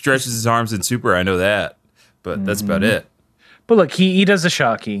 He stretches his arms in Super, I know that. But that's about it. But look, he does a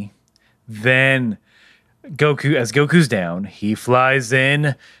shocky. Then Goku's down, he flies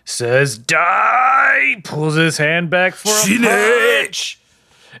in, says, die! Pulls his hand back for a punch.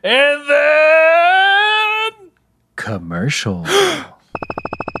 And then... commercial.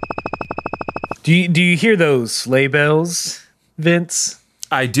 Do you hear those sleigh bells, Vince?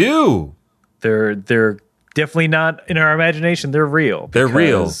 I do. They're definitely not in our imagination. They're real. They're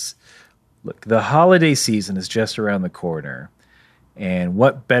real. Look, the holiday season is just around the corner. And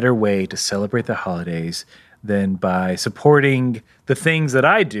what better way to celebrate the holidays than by supporting the things that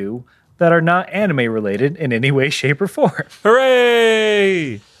I do that are not anime related in any way, shape, or form.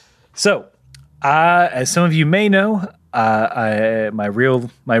 Hooray! So, as some of you may know, my real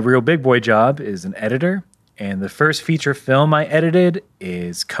big boy job is an editor. And the first feature film I edited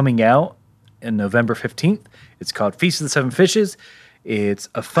is coming out on November 15th. It's called Feast of the Seven Fishes. It's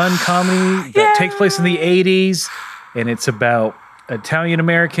a fun comedy that takes place in the 80s, and it's about Italian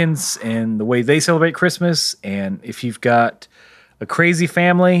Americans and the way they celebrate Christmas. And if you've got a crazy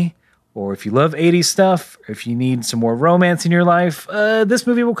family, or if you love 80s stuff, or if you need some more romance in your life, this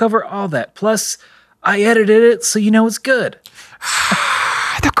movie will cover all that. Plus, I edited it, so you know it's good.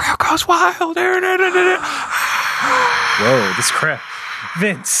 The crowd goes wild. Whoa, this crowd.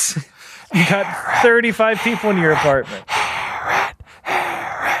 Vince, you got 35 people in your apartment.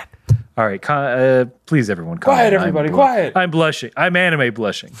 All right, please, everyone, quiet, everybody, quiet. I'm blushing. I'm anime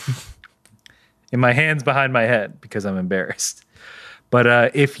blushing. And my hands behind my head because I'm embarrassed.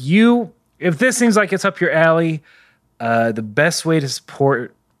 But if this seems like it's up your alley, the best way to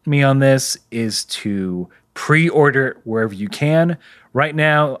support me on this is to pre-order it wherever you can. Right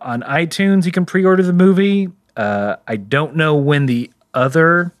now on iTunes, you can pre-order the movie. I don't know when the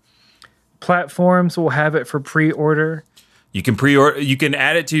other platforms will have it for pre-order. You can pre-order. You can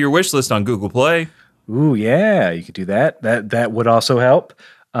add it to your wish list on Google Play. Ooh, yeah, you could do that. That would also help.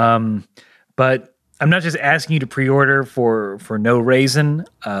 But But I'm not just asking you to pre-order for no reason.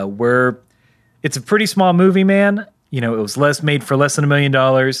 It's a pretty small movie, man. You know, it was made for less than $1 million.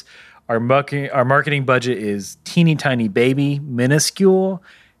 Our marketing budget is teeny tiny baby, minuscule,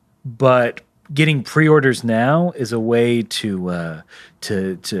 but getting pre-orders now is a way to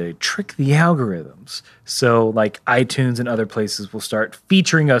trick the algorithms. So like iTunes and other places will start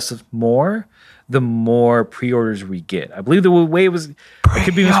featuring us more the more pre-orders we get. I believe the way it was, I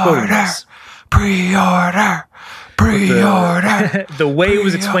could be misquoting this. Pre-order. The way it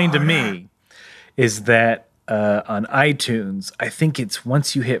was explained to me is that on iTunes, I think it's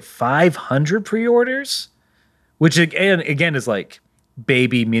once you hit 500 pre-orders, which again is like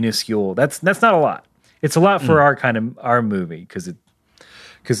baby minuscule. That's not a lot. It's a lot for our movie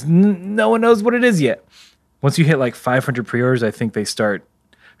because no one knows what it is yet. Once you hit like 500 pre-orders, I think they start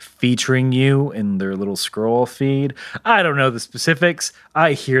featuring you in their little scroll feed. I don't know the specifics.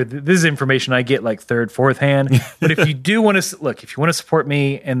 I hear this is information I get like third, fourth hand. But if you do want to if you want to support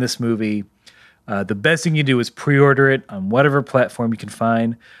me and this movie, the best thing you do is pre-order it on whatever platform you can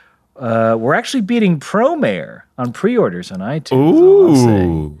find. We're actually beating Promare on pre-orders on iTunes.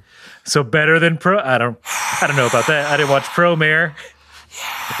 Ooh. So better than I don't know about that. I didn't watch Promare.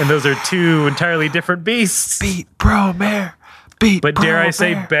 And those are two entirely different beasts. Beat Promare. But dare I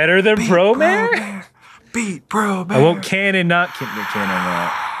say better than Promare? Beat Promare. I won't canon that.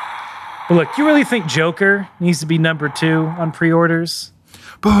 But look, you really think Joker needs to be number 2 on pre-orders?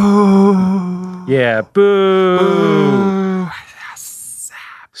 Boo. Yeah, boo.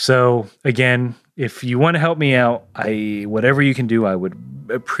 So again, if you want to help me out, whatever you can do, I would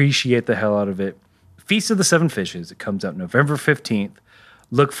appreciate the hell out of it. Feast of the Seven Fishes. It comes out November 15th.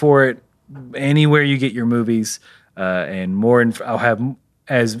 Look for it anywhere you get your movies. And more, I'll have,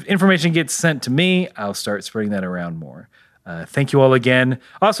 as information gets sent to me, I'll start spreading that around more. Thank you all again.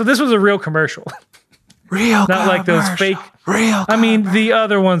 Also, this was a real commercial. Real Not like those fake. Real. I mean, the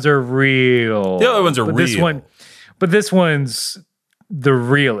other ones are real. The other ones are real. This one's the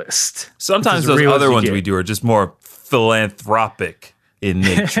realest. Sometimes those other ones we do are just more philanthropic in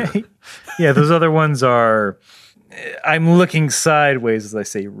nature. Yeah, those other ones are, I'm looking sideways as I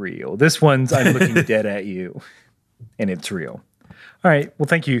say real. This one's, I'm looking dead at you. And it's real. All right. Well,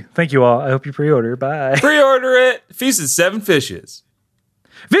 thank you. Thank you all. I hope you pre-order. Bye. Pre-order it. Feast of Seven Fishes.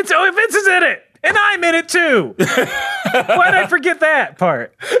 Vince is in it. And I'm in it too. Why did I forget that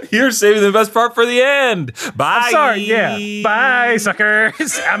part? You're saving the best part for the end. Bye. I'm sorry. Yeah. Bye,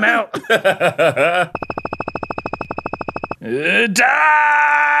 suckers. I'm out.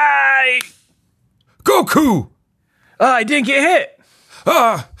 Die. Goku. I didn't get hit.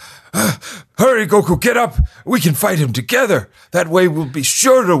 Hurry, Goku, get up. We can fight him together. That way we'll be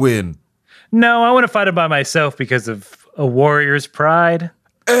sure to win. No, I want to fight him by myself because of a warrior's pride.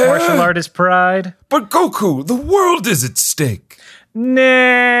 Martial artist pride. But Goku, the world is at stake.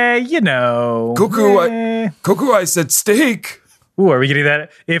 Nah, you know. Goku, I said steak. Ooh, are we getting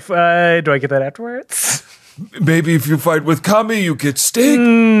that? Do I get that afterwards? Maybe if you fight with Kami, you get steak.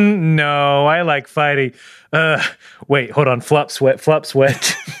 No, I like fighting. Wait, hold on. Flop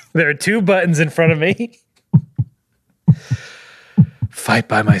sweat. There are 2 buttons in front of me. Fight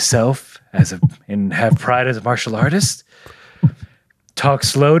by myself and have pride as a martial artist. Talk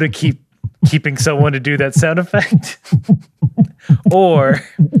slow to keeping someone to do that sound effect. Or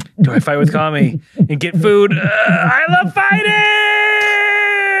do I fight with Kami and get food? I love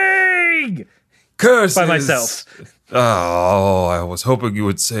fighting! Curses. By myself. Oh, I was hoping you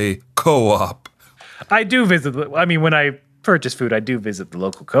would say co-op. I do visit. When I purchase food, I do visit the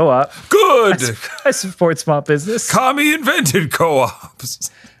local co-op. Good. I support small business. Kami invented co-ops.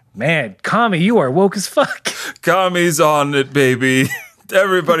 Man, Kami, you are woke as fuck. Kami's on it, baby.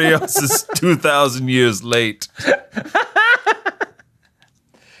 Everybody else is 2,000 years late.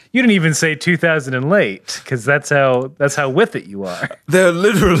 You didn't even say 2,000 and late, because that's how with it you are. They're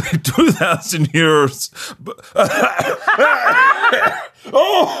literally 2,000 years.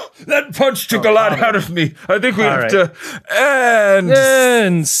 Oh, that punch took a lot out of me. I think we have to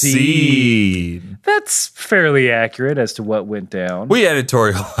end scene. That's fairly accurate as to what went down. We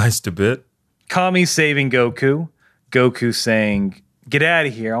editorialized a bit. Kami saving Goku. Goku saying, "Get out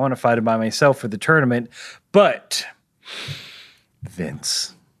of here. I want to fight him by myself for the tournament." But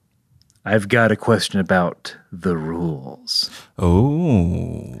Vince, I've got a question about the rules.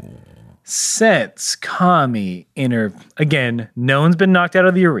 Oh. Since Kami again, no one's been knocked out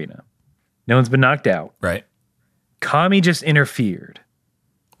of the arena. No one's been knocked out. Right. Kami just interfered.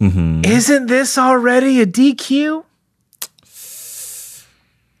 Mm-hmm. Isn't this already a DQ?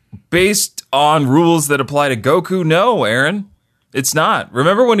 Based on rules that apply to Goku, no, Aaron. It's not.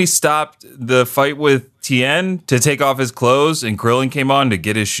 Remember when he stopped the fight with Tien to take off his clothes and Krillin came on to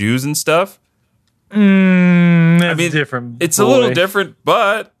get his shoes and stuff? That's different. It's a little different,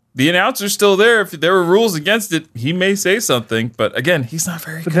 but the announcer's still there. If there were rules against it, he may say something. But again, he's not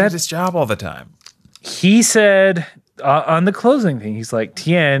very good at his job all the time. He said on the closing thing, he's like,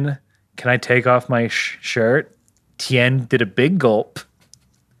 Tien, can I take off my shirt? Tien did a big gulp,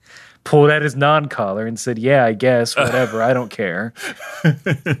 pulled out his non-collar and said, yeah, I guess, whatever, I don't care.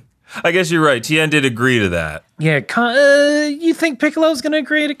 I guess you're right. Tien did agree to that. Yeah, you think Piccolo's going to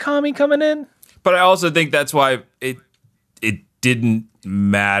agree to Kami coming in? But I also think that's why it didn't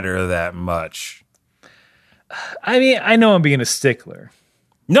matter that much. I mean, I know I'm being a stickler.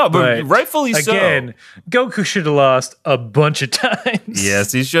 No, but rightfully so. Again, Goku should have lost a bunch of times.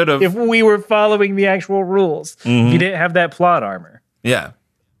 Yes, he should have. If we were following the actual rules. Mm-hmm. If you didn't have that plot armor. Yeah.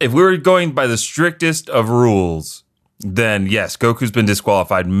 If we were going by the strictest of rules, then yes, Goku's been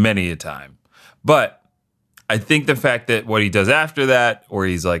disqualified many a time. But I think the fact that what he does after that, where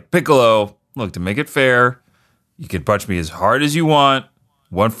he's like, Piccolo, look, to make it fair, you can punch me as hard as you want.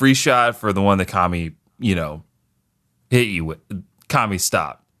 One free shot for the one that Kami, hit you with. Kami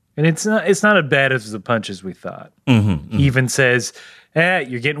stop. And it's not as bad as the punches we thought. He even says,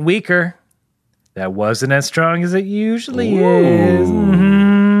 you're getting weaker. That wasn't as strong as it usually is.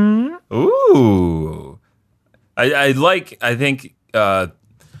 Mm-hmm. Ooh. I think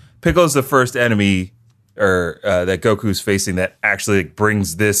Piccolo's the first enemy that Goku's facing that actually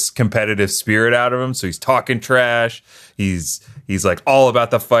brings this competitive spirit out of him. So he's talking trash. He's like all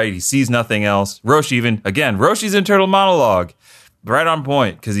about the fight. He sees nothing else. Roshi's internal monologue. Right on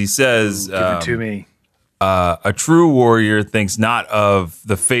point, because he says, give it to me. A true warrior thinks not of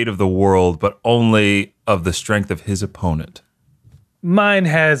the fate of the world, but only of the strength of his opponent. Mine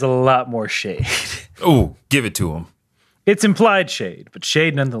has a lot more shade. Ooh, give it to him. It's implied shade, but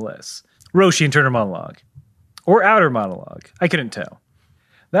shade nonetheless. Roshi internal monologue. Or outer monologue. I couldn't tell.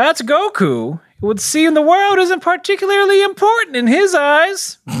 That's Goku. It would seem the world isn't particularly important in his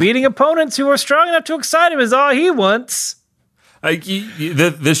eyes. Beating opponents who are strong enough to excite him is all he wants. Like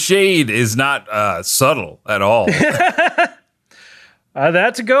the shade is not subtle at all.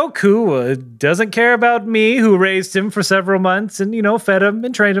 That's Goku. Doesn't care about me, who raised him for several months and, fed him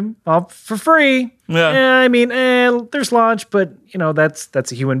and trained him all for free. Yeah. I mean, there's Launch, but,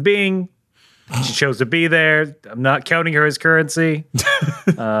 that's a human being. She chose to be there. I'm not counting her as currency.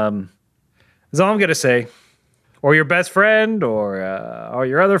 That's all I'm going to say. Or your best friend, or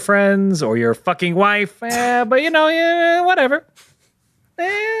your other friends, or your fucking wife. But, whatever.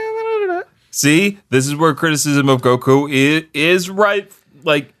 See, this is where criticism of Goku is right.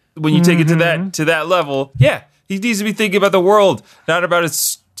 Like, when you take it to that level, yeah, he needs to be thinking about the world, not about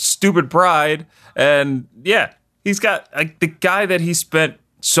his stupid pride. And, yeah, he's got the guy that he spent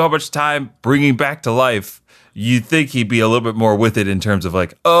so much time bringing back to life. You'd think he'd be a little bit more with it in terms of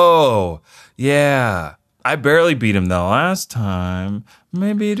like, oh, yeah, I barely beat him the last time.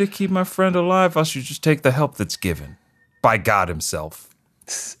 Maybe to keep my friend alive, I should just take the help that's given by God himself.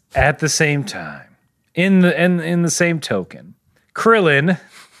 At the same time, in the same token, Krillin,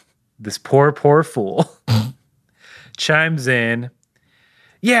 this poor fool, chimes in.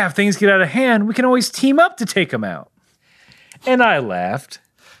 Yeah, if things get out of hand, we can always team up to take them out. And I laughed.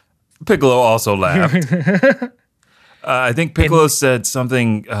 Piccolo also laughed. I think Piccolo said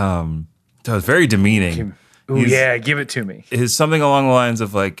something that was very demeaning. Give it to me. Is something along the lines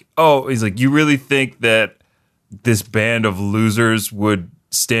of like, oh, he's like, you really think that this band of losers would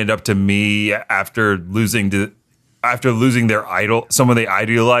stand up to me after losing their idol, someone they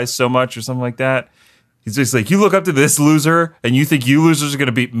idealize so much or something like that? He's just like, you look up to this loser and you think you losers are going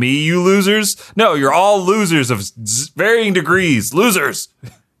to beat me, you losers? No, you're all losers of varying degrees. Losers.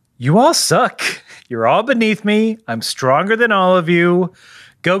 You all suck. You're all beneath me. I'm stronger than all of you.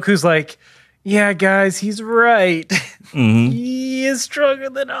 Goku's like, yeah, guys, he's right. Mm-hmm. He is stronger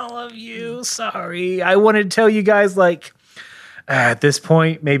than all of you. Sorry. I wanted to tell you guys, like, at this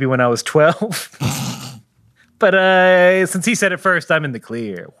point, maybe when I was 12. But since he said it first, I'm in the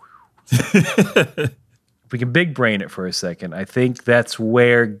clear. We can big brain it for a second. I think that's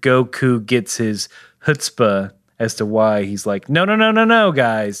where Goku gets his chutzpah as to why he's like, no,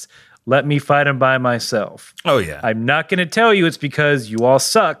 guys. Let me fight him by myself. Oh, yeah. I'm not going to tell you it's because you all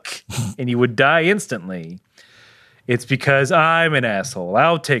suck and you would die instantly. It's because I'm an asshole.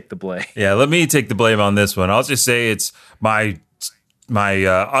 I'll take the blame. Yeah, let me take the blame on this one. I'll just say it's my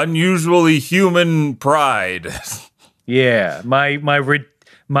unusually human pride. Yeah, my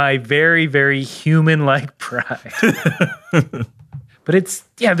very, very human-like pride. But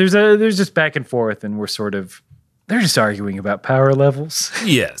there's just back and forth, and we're sort of They're just arguing about power levels.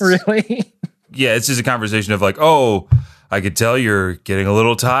 Yes. Really? Yeah, it's just a conversation of like, oh, I could tell you're getting a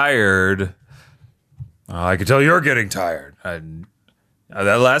little tired. I could tell you're getting tired.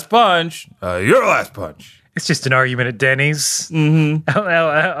 That last punch, your last punch. It's just an argument at Denny's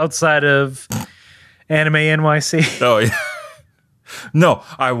outside of Anime NYC. Oh, yeah. No,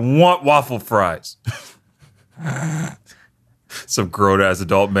 I want waffle fries. Some grown-ass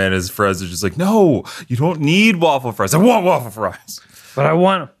adult man and his friends are just like, no, you don't need waffle fries. I want waffle fries. But I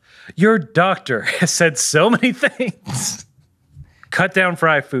want them. Your doctor has said so many things. Cut down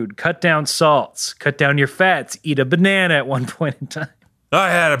fried food, cut down salts, cut down your fats, eat a banana at one point in time. I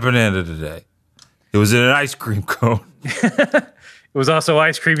had a banana today. It was in an ice cream cone. It was also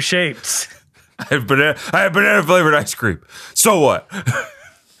ice cream shaped. I had banana flavored ice cream. So what?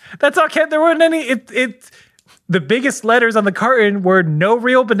 That's all. There weren't any. The biggest letters on the carton were no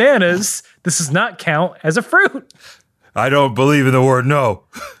real bananas. This does not count as a fruit. I don't believe in the word no.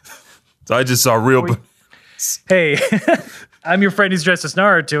 So I just saw real bananas. Hey, I'm your friend who's dressed as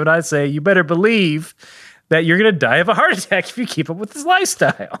Naruto, and I say you better believe that you're going to die of a heart attack if you keep up with this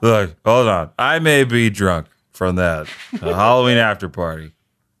lifestyle. Look, hold on. I may be drunk from that Halloween after party.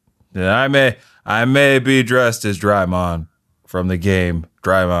 And I may be dressed as Drymon from the game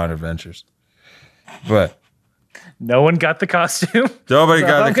Drymon Adventures. But no one got the costume. Nobody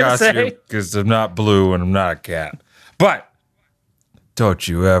got the costume because I'm not blue and I'm not a cat. But don't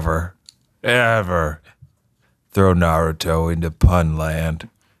you ever throw Naruto into pun land.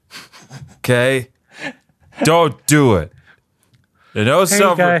 Okay? Don't do it. You know,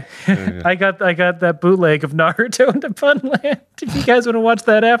 guy, I got that bootleg of Naruto into Funland. If you guys want to watch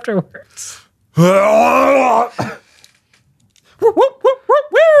that afterwards. Oh,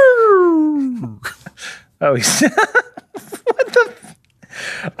 he's what the?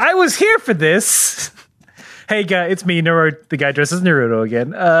 I was here for this. Hey, guy, it's me, Naruto, the guy dressed as Naruto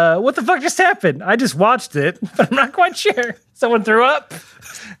again. What the fuck just happened? I just watched it, but I'm not quite sure. Someone threw up.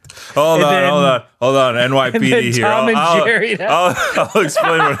 Hold on. NYPD here. I'll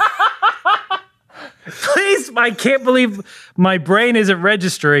explain what. Please, I can't believe my brain isn't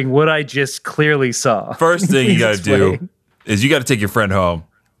registering what I just clearly saw. First thing you got to do is you got to take your friend home,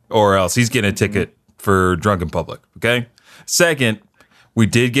 or else he's getting a ticket for drunk in public. Okay. Second, we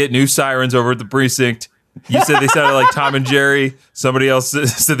did get new sirens over at the precinct. You said they sounded like Tom and Jerry. Somebody else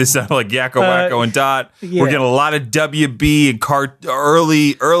said they sounded like Yakko, Wacko, and Dot. Yeah. We're getting a lot of WB and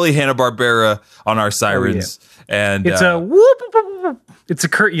early Hanna-Barbera on our sirens. Oh, yeah. And it's a whoop. It's a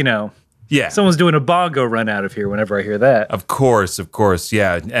yeah. Someone's doing a bongo run out of here whenever I hear that. Of course,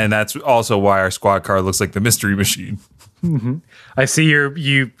 yeah. And that's also why our squad car looks like the Mystery Machine. Mm-hmm. I see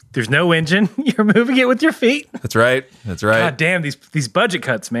there's no engine. You're moving it with your feet. That's right. God damn, these budget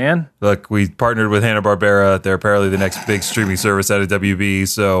cuts, man. Look, we partnered with Hanna-Barbera. They're apparently the next big streaming service out of WB.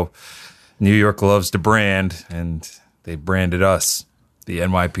 So New York loves to brand, and they branded us, the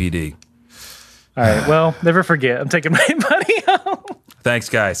NYPD. All right, well, never forget. I'm taking my money home. Thanks,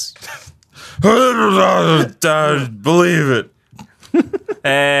 guys. Believe it.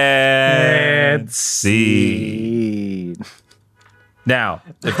 And scene. Now,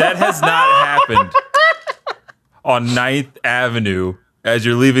 if that has not happened on 9th Avenue as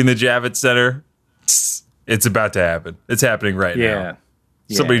you're leaving the Javits Center, it's about to happen. It's happening right now.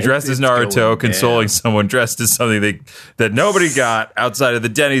 Somebody dressed as Naruto consoling someone dressed as something that nobody got outside of the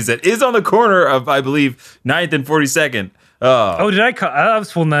Denny's that is on the corner of, I believe, 9th and 42nd. I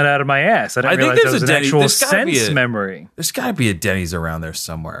was pulling that out of my ass. I didn't realize that was an actual sense memory. There's got to be a Denny's around there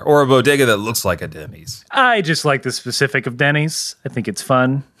somewhere, or a bodega that looks like a Denny's. I just like the specific of Denny's. I think it's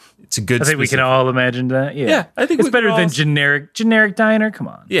fun. It's a good. I think we can all imagine that. Yeah, I think it's better than generic diner. Come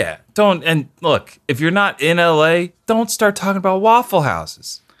on. Yeah, look. If you're not in LA, don't start talking about Waffle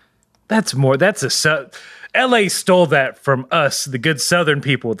Houses. LA stole that from us, the good Southern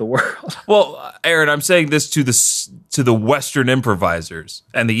people of the world. Well, Aaron, I'm saying this to the Western improvisers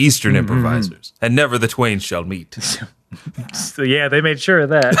and the Eastern improvisers, and never the twain shall meet. So, yeah, they made sure of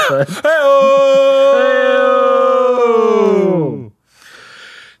that. But. Hey-oh!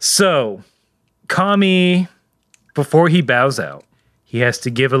 So, Kami, before he bows out, he has to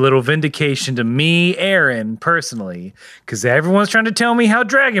give a little vindication to me, Aaron, personally, because everyone's trying to tell me how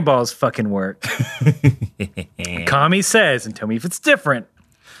Dragon Balls fucking work. Kami says, and tell me if it's different,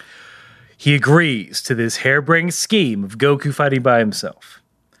 he agrees to this harebrained scheme of Goku fighting by himself.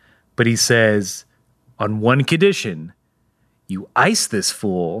 But he says, on one condition, you ice this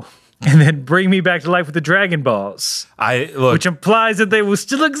fool and then bring me back to life with the Dragon Balls. Which implies that they will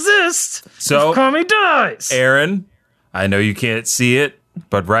still exist if Kami dies. Aaron, I know you can't see it,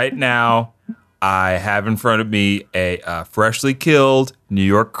 but right now, I have in front of me a freshly killed New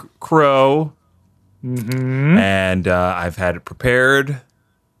York crow, and I've had it prepared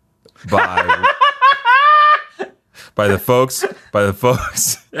by the folks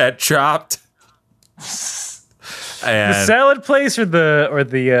at Chopped. And The salad place or the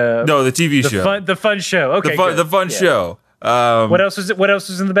no, the TV show, the fun show. Okay, the fun show. What else was it? What else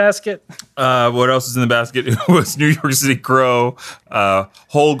was in the basket? What else is in the basket? It was New York City crow,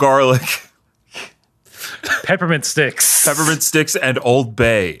 whole garlic, Peppermint sticks. and Old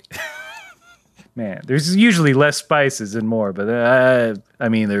Bay. Man, there's usually less spices and more, but I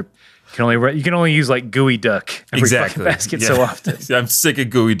mean, you can only use like gooey duck every fucking basket so often. I'm sick of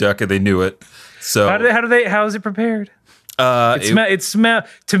gooey duck, and they knew it. So how is it prepared? It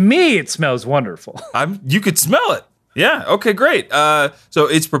smells wonderful. You could smell it. Yeah. Okay. Great. So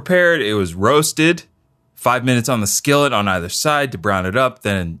it's prepared. It was roasted. 5 minutes on the skillet on either side to brown it up.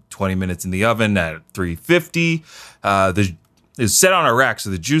 Then 20 minutes in the oven at 350. It was set on a rack, so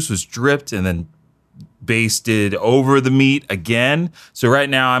the juice was dripped and then basted over the meat again. So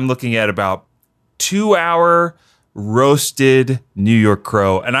right now I'm looking at about 2-hour roasted New York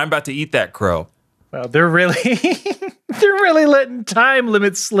crow, and I'm about to eat that crow. Well, they're really letting time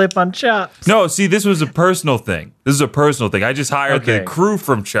limits slip on Chopped. No, see, this was a personal thing. I just hired the crew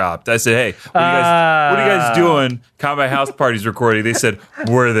from Chopped. I said, hey, what are you guys doing? Combat House Party's recording. They said,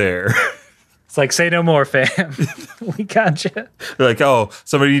 we're there. It's like, say no more, fam. We got you. They're like, oh,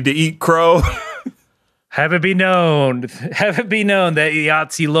 somebody need to eat crow? Have it be known that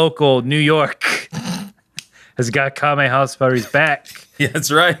Yahtzee local New York has got Kame House Party's back. Yeah, that's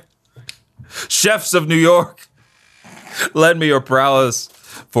right. Chefs of New York, lend me your prowess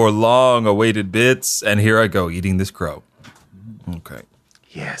for long-awaited bits, and here I go, eating this crow. Okay.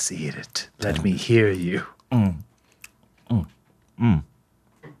 Yes, eat it. Let me hear you. Oh,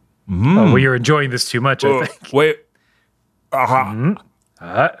 well, you're enjoying this too much, I think. Wait. A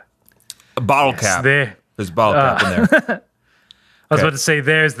bottle cap. There's a bottle cap in there. I was about to say,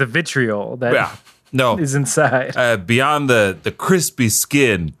 there's the vitriol that is inside. Beyond the crispy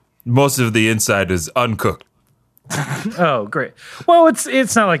skin, most of the inside is uncooked. Oh, great. Well,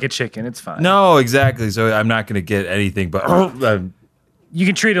 it's not like a chicken. It's fine. No, exactly. So I'm not going to get anything, but you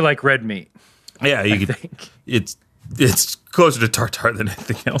can treat it like red meat. Yeah, you can. It's closer to tartare than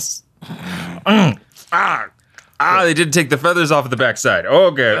anything else. They didn't take the feathers off of the backside.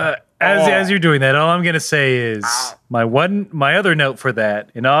 Okay. As you're doing that, all I'm going to say is my other note for that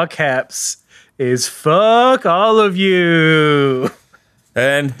in all caps is fuck all of you.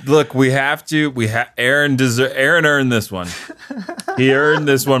 And look, Aaron earned this one. He earned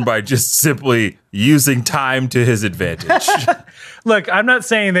this one by just simply using time to his advantage. Look, I'm not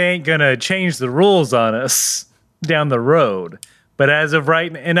saying they ain't gonna change the rules on us down the road, but as of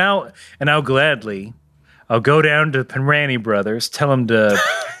right now, I'll gladly, I'll go down to Panrani Brothers, tell them to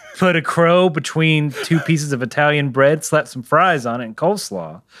put a crow between 2 pieces of Italian bread, slap some fries on it and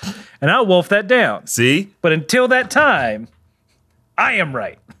coleslaw, and I'll wolf that down. See? But until that time, I am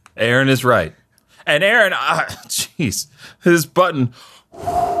right. Aaron is right. And Aaron, jeez, his button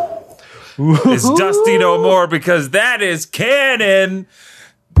is dusty no more because that is Cannon,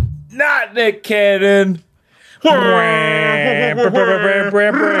 not Nick Cannon.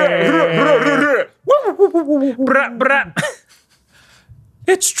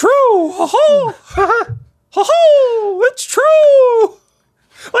 It's true. Ho-ho. Ho-ho. It's true.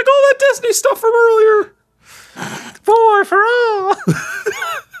 Like all that Disney stuff from earlier. 4 for all.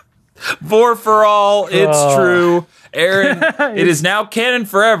 4 for all. It's true. Aaron, it is now canon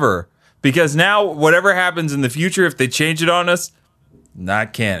forever. Because now, whatever happens in the future, if they change it on us,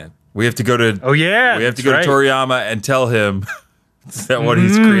 not canon. We have to go to to Toriyama and tell him that what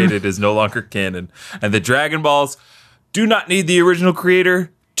he's created is no longer canon. And the Dragon Balls do not need the original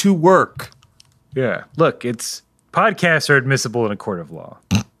creator to work. Yeah. Look, podcasts are admissible in a court of law.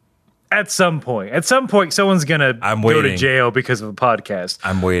 At some point, someone's going to go to jail because of a podcast.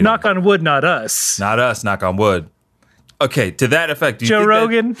 I'm waiting. Knock on wood, not us. Not us, knock on wood. Okay, to that effect, Joe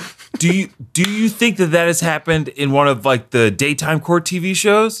Rogan. Do you think that has happened in one of like the daytime court TV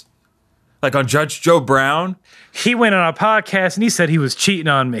shows? Like on Judge Joe Brown? He went on a podcast and he said he was cheating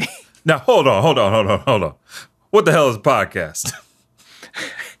on me. Now, hold on. What the hell is a podcast?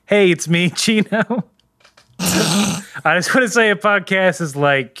 Hey, it's me, Chino. I just want to say a podcast is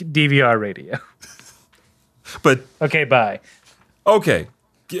like DVR radio. But okay, bye. Okay.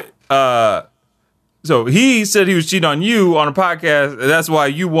 So he said he was cheating on you on a podcast, and that's why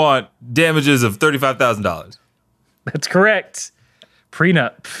you want damages of $35,000. That's correct.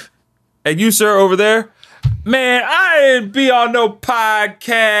 Prenup. And you, sir, over there, man, I didn't be on no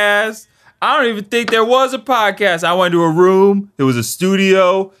podcast. I don't even think there was a podcast. I went to a room. It was a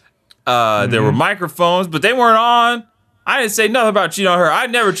studio. There were microphones, but they weren't on. I didn't say nothing about cheating on her.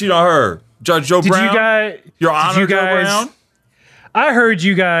 I'd never cheat on her. Judge Joe Brown. Your Honor, Joe Brown. I heard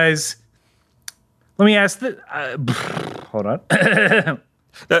you guys. Let me ask hold on.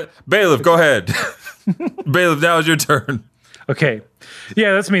 Bailiff, go ahead. Bailiff, now is your turn. Okay.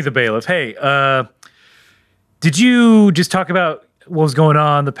 Yeah, that's me, the bailiff. Hey, did you just talk about what was going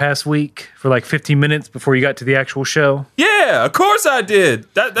on the past week for like 15 minutes before you got to the actual show? Yeah, of course I did.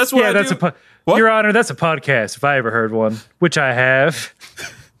 That's what I do. Your Honor, that's a podcast if I ever heard one, which I have.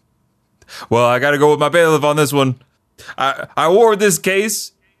 Well, I got to go with my bailiff on this one. I award this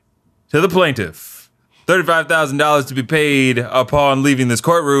case to the plaintiff. $35,000 to be paid upon leaving this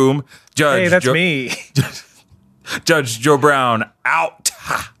courtroom. Hey, that's me. Judge Joe Brown out.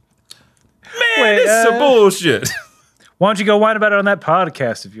 Man, this is some bullshit. Why don't you go whine about it on that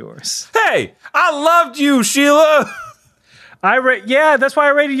podcast of yours? Hey, I loved you, Sheila. Yeah, that's why I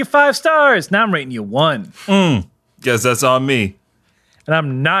rated you 5 stars. Now I'm rating you 1. Guess that's on me. And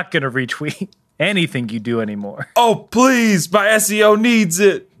I'm not going to retweet anything you do anymore. Oh, please. My SEO needs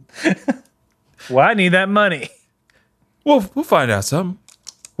it. Well, I need that money. We'll find out something.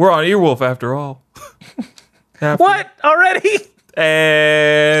 We're on Earwolf after all. What? Already?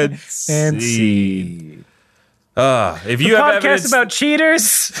 And see. If you have podcast evidence about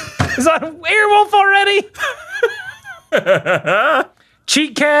cheaters is on Earwolf already.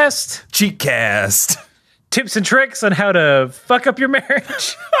 Cheatcast. Tips and tricks on how to fuck up your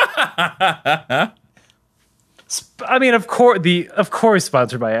marriage. I mean, of course,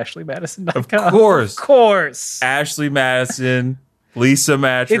 sponsored by Ashley Madison. Of course. Of course. Ashley Madison, Lisa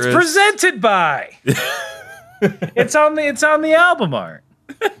Mattress. It's presented by. It's on the album art.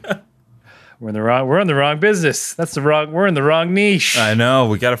 We're in the wrong business. We're in the wrong niche. I know.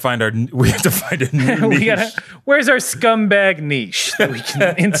 We have to find a new niche. Where's our scumbag niche that we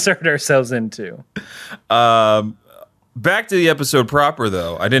can insert ourselves into? Back to the episode proper,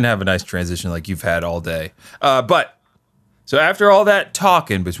 though. I didn't have a nice transition like you've had all day. But so after all that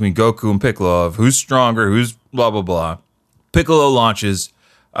talking between Goku and Piccolo of who's stronger, who's blah, blah, blah, Piccolo launches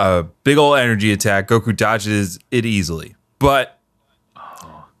a big old energy attack. Goku dodges it easily. But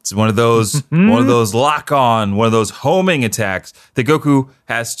it's one of those lock on, one of those homing attacks that Goku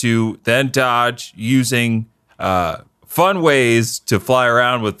has to then dodge using fun ways to fly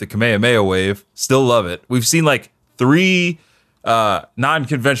around with the Kamehameha wave. Still love it. We've seen like 3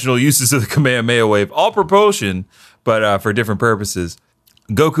 non-conventional uses of the Kamehameha wave, all propulsion, but for different purposes.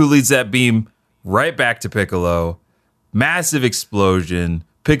 Goku leads that beam right back to Piccolo. Massive explosion.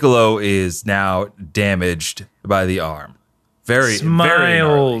 Piccolo is now damaged by the arm.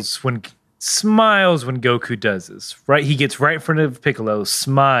 Smiles when Goku does this. Right, he gets right in front of Piccolo,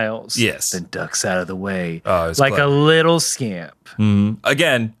 smiles, yes, then ducks out of the way like a little scamp. Mm-hmm.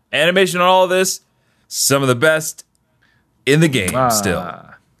 Again, animation on all of this, some of the best in the game. Still,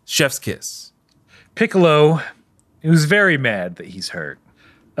 chef's kiss. Piccolo, who's very mad that he's hurt,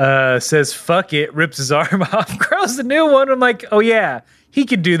 says "fuck it," rips his arm off, grows a new one. I'm like, oh yeah. He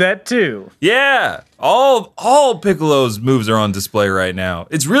could do that too. Yeah. All Piccolo's moves are on display right now.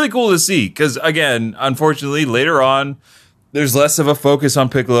 It's really cool to see because, again, unfortunately, later on, there's less of a focus on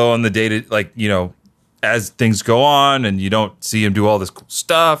Piccolo on the data, as things go on and you don't see him do all this cool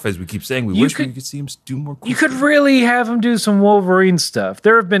stuff. As we keep saying, we wish we could see him do more cool You could really have him do some Wolverine stuff.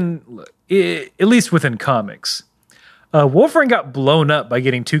 There have been, at least within comics, Wolverine got blown up by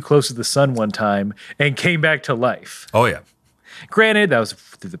getting too close to the sun one time and came back to life. Oh, yeah. Granted, that was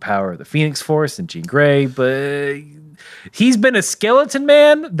through the power of the Phoenix Force and Jean Grey, but he's been a skeleton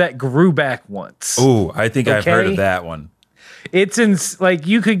man that grew back once. Oh, I think I've heard of that one. It's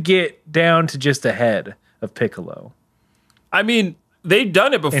you could get down to just a head of Piccolo. I mean, they've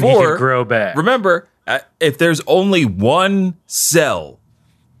done it before. And he could grow back. Remember, if there's only one cell.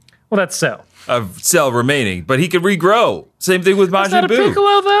 Well, that's Cell. Of cell remaining, but he could regrow. Same thing with Majin Buu. He's not a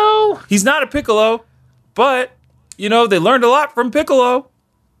Piccolo, though. He's not a Piccolo, but... they learned a lot from Piccolo.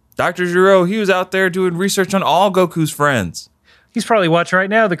 Dr. Gero, he was out there doing research on all Goku's friends. He's probably watching right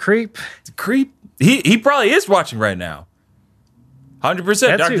now, the creep. The creep? He probably is watching right now.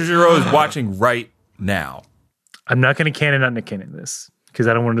 100%. Dr. Gero is watching right now. I'm not going to canon this because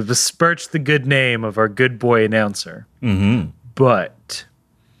I don't want to besmirch the good name of our good boy announcer. Mm-hmm. But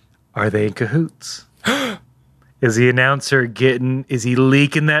are they in cahoots? Is the announcer is he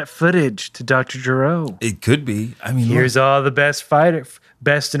leaking that footage to Dr. Gero? It could be. I mean, here's all the best and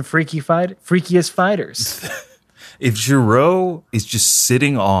freakiest fighters. If Gero is just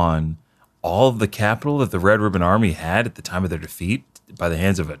sitting on all of the capital that the Red Ribbon Army had at the time of their defeat by the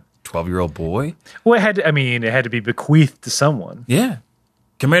hands of a 12-year-old boy. Well, it had to be bequeathed to someone. Yeah.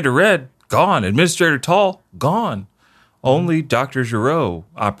 Commander Red, gone. Administrator Tall, gone. Only Dr. Giraud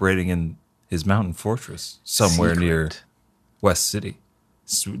operating in his mountain fortress somewhere near West City,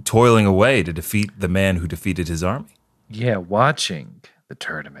 toiling away to defeat the man who defeated his army. Yeah, watching the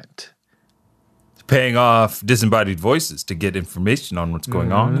tournament. Paying off disembodied voices to get information on what's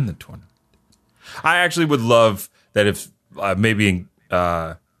going on in the tournament. I actually would love that if maybe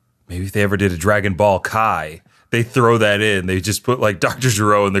if they ever did a Dragon Ball Kai, they throw that in. They just put like Dr.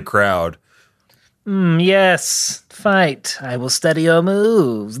 Giraud in the crowd. Yes, fight. I will study your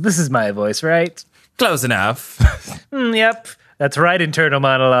moves. This is my voice, right? Close enough. Yep, that's right, internal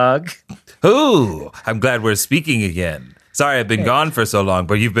monologue. Ooh, I'm glad we're speaking again. Sorry I've been gone for so long,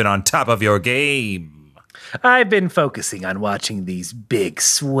 but you've been on top of your game. I've been focusing on watching these big,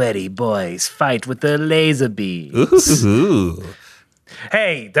 sweaty boys fight with their laser beams. Ooh.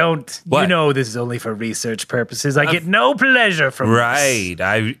 Hey, don't. What? You know this is only for research purposes. I get no pleasure from this. Right.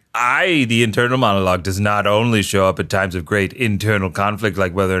 I, the internal monologue, does not only show up at times of great internal conflict,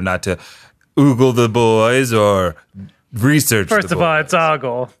 like whether or not to oogle the boys or research the boys. First of all, it's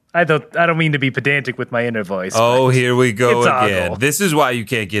ogle. I don't mean to be pedantic with my inner voice. Oh, here we go it's again. ogle. This is why you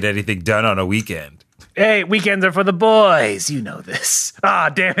can't get anything done on a weekend. Hey, weekends are for the boys. You know this. Ah,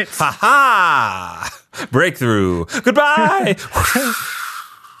 damn it. Ha ha! Breakthrough. Goodbye.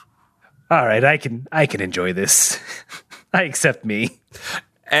 All right, I can enjoy this. I accept me.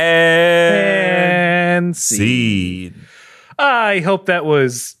 And scene. I hope that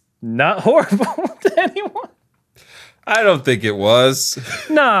was not horrible to anyone. I don't think it was.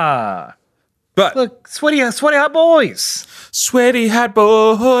 Nah. But Look, sweaty hot boys. Sweaty hot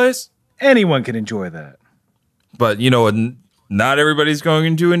boys. Anyone can enjoy that. But you know what? Not everybody's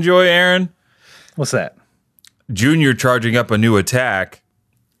going to enjoy, Aaron. What's that? Junior charging up a new attack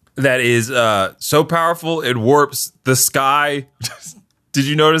that is so powerful it warps the sky. Did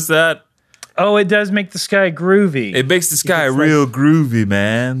you notice that? Oh, it does make the sky groovy. It makes the sky real groovy,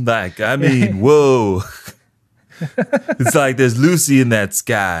 man. Like, I mean, whoa. It's like there's Lucy in that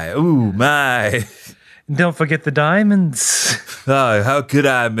sky. Ooh, my. Don't forget the diamonds. Oh, how could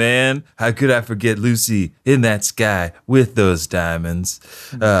I, man? How could I forget Lucy in that sky with those diamonds?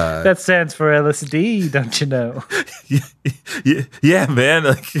 That stands for LSD, don't you know? Yeah, man.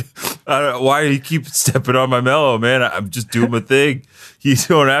 Like, I don't know, why do you keep stepping on my mellow, man? I'm just doing my thing. You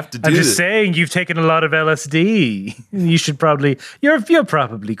don't have to do I'm just it. saying you've taken a lot of LSD. You should probably you're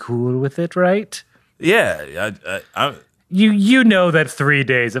probably cool with it, right? Yeah. You know that 3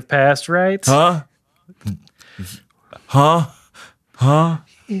 days have passed, right? Huh?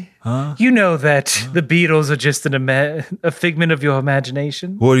 You know that the Beatles are just a figment of your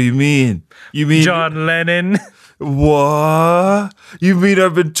imagination. What do you mean? You mean John Lennon. What? You mean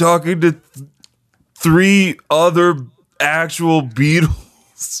I've been talking to 3 other actual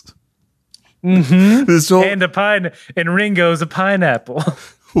Beatles? Mm-hmm. This whole And Ringo's a pineapple.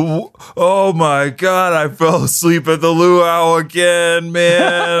 Oh my God! I fell asleep at the luau again,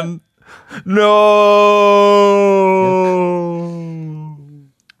 man. No.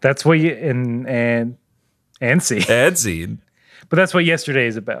 That's what you and scene. But that's what yesterday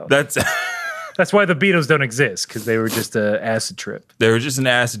is about. That's why the Beatles don't exist, because they were just an acid trip. They were just an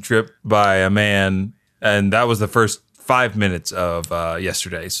acid trip by a man, and that was the first 5 minutes of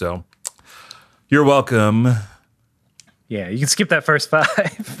yesterday. So you're welcome. Yeah, you can skip that first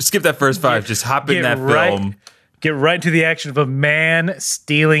 5. Skip that first 5. Just hop in that film. Get right to the action of a man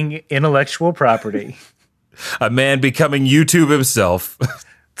stealing intellectual property. A man becoming YouTube himself.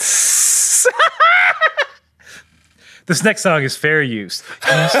 This next song is fair use.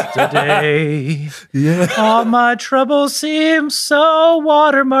 Yesterday, Yeah. all my troubles seem so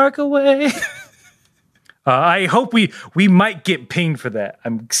watermark away. I hope we might get pinged for that.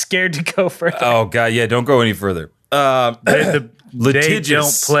 I'm scared to go further. Oh God, yeah. Don't go any further. They Litigious.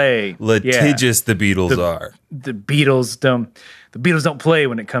 don't play. Litigious the Beatles are. The Beatles don't play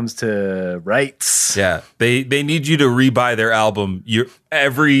when it comes to rights. Yeah, they need you to rebuy their album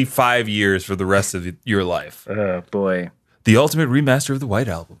every 5 years for the rest of your life. Oh boy. The ultimate remaster of the White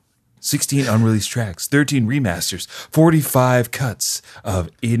Album. 16 unreleased tracks, 13 remasters, 45 cuts of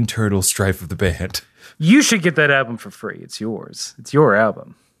internal strife of the band. You should get that album for free. It's yours. It's your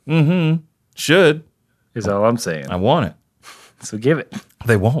album. Mm-hmm. Should. Is all I'm saying. I want it. So give it.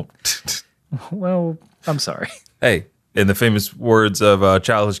 They won't. Well, I'm sorry. Hey, in the famous words of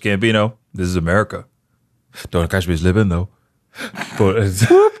Childish Gambino, this is America. Don't catch me slipping, though. But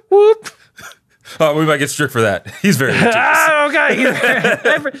Whoop, whoop. oh, we might get strict for that. He's very litigious.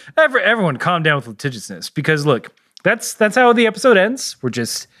 Everyone calm down with litigiousness, because look, that's how the episode ends. We're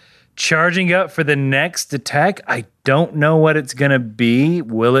just charging up for the next attack. I don't know what it's going to be.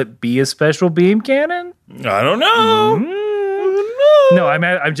 Will it be a special beam cannon? I don't know. No, I'm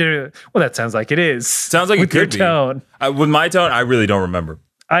well, that sounds like it is. Sounds like with it could your tone. be. With my tone, I really don't remember.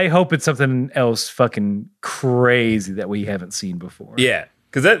 I hope it's something else fucking crazy that we haven't seen before. Yeah,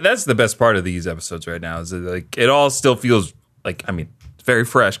 because that's the best part of these episodes right now. Is that, like, it all still feels like, I mean, it's very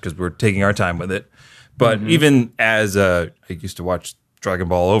fresh because we're taking our time with it. But even as I used to watch Dragon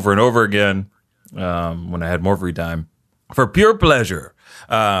Ball over and over again when I had more free time for pure pleasure.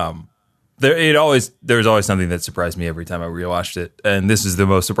 There's always something that surprised me every time I rewatched it, and this is the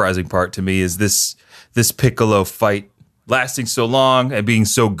most surprising part to me: is this Piccolo fight lasting so long and being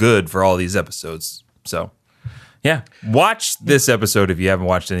so good for all these episodes. So, yeah, watch this episode if you haven't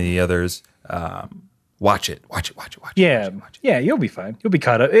watched any others. Watch it. Yeah, you'll be fine. You'll be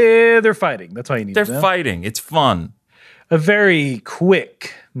caught up. They're fighting. That's all you need to know. They're fighting. It's fun. A very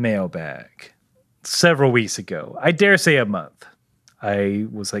quick mailbag. Several weeks ago, I dare say a month, I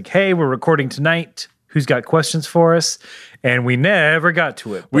was like, hey, we're recording tonight. Who's got questions for us? And we never got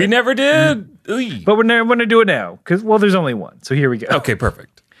to it. We never did. But we're going to do it now because, well, there's only one. So here we go. Okay,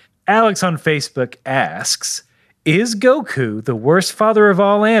 perfect. Alex on Facebook asks, is Goku the worst father of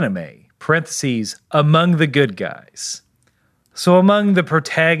all anime? Parentheses, among the good guys. So among the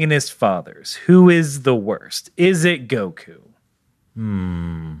protagonist fathers, who is the worst? Is it Goku?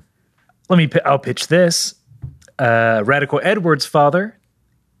 I'll pitch this. Radical Edward's father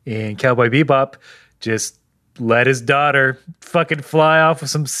in Cowboy Bebop just let his daughter fucking fly off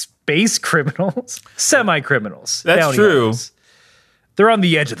with some space criminals, semi-criminals. That's true. Hunters. They're on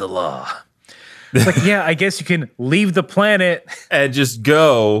the edge of the law. It's like, yeah, I guess you can leave the planet and just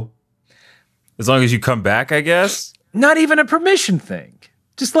go as long as you come back, I guess. Not even a permission thing.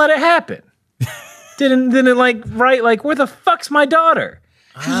 Just let it happen. Didn't like write like, where the fuck's my daughter?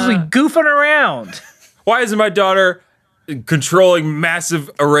 She's just like goofing around. Why isn't my daughter controlling massive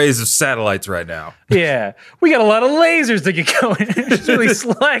arrays of satellites right now? Yeah, we got a lot of lasers to get going. She's really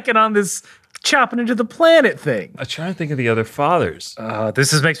slacking on this chopping into the planet thing. I'm trying to think of the other fathers.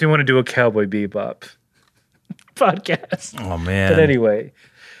 This makes me want to do a Cowboy Bebop podcast. Oh man! But anyway,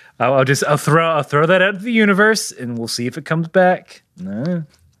 I'll throw that out to the universe, and we'll see if it comes back. No.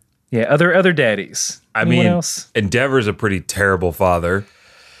 Yeah, other daddies. Anyone else? Endeavor's a pretty terrible father.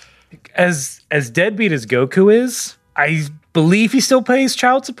 As deadbeat as Goku is, I believe he still pays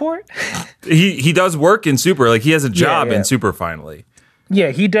child support. He does work in Super, like he has a job in Super finally.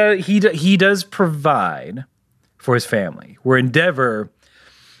 Yeah, he does. He does provide for his family. Where Endeavor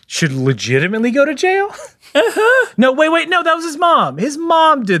should legitimately go to jail. No, wait, no, that was his mom. His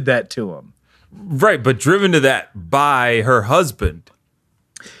mom did that to him. Right, but driven to that by her husband.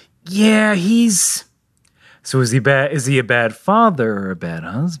 Yeah, So is he bad? Is he a bad father or a bad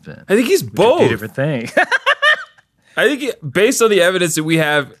husband? I think he's both. Two different things. I think based on the evidence that we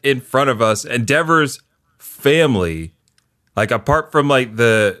have in front of us, Endeavor's family, like apart from like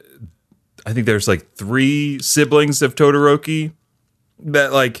I think there's like 3 siblings of Todoroki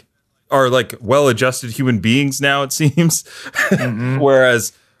that like are like well-adjusted human beings now, it seems.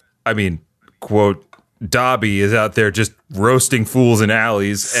 Whereas, I mean, quote, Dobby is out there just roasting fools in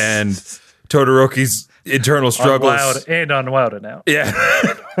alleys, and Todoroki's internal struggles. On Wild and Out. Yeah.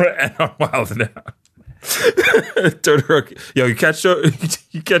 And on Wild and Out. Todoroki. Yo, you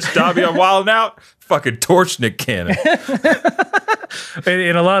catch Dobby on Wild and Out? Fucking torch Nick Cannon.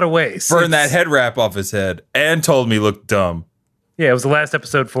 In a lot of ways. Burned that head wrap off his head and told me he looked dumb. Yeah, it was the last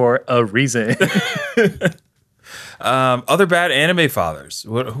episode for a reason. Other bad anime fathers.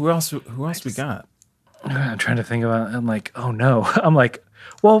 Who else we got? I'm trying to think about it. I'm like, oh no. I'm like,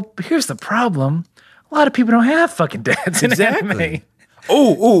 well, here's the problem. A lot of people don't have fucking dads in anime.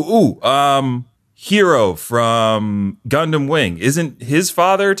 Hero from Gundam Wing. Isn't his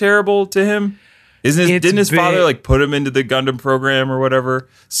father terrible to him? Didn't his father like put him into the Gundam program or whatever?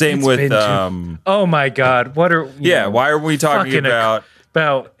 Same with oh my god, what are why are we talking about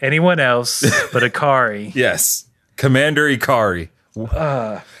anyone else but Ikari? Yes. Commander Ikari.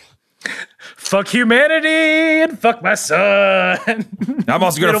 Fuck humanity and fuck my son. I'm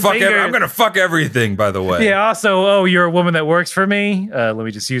also gonna I'm gonna fuck everything, by the way. Yeah, also, you're a woman that works for me. Let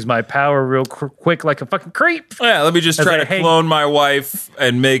me just use my power real quick like a fucking creep. Yeah, let me just try to clone my wife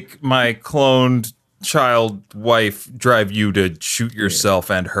and make my cloned child wife drive you to shoot yourself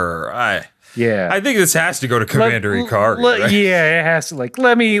and her. I think this has to go to Commander Ikari. Right? Yeah, it has to. Like,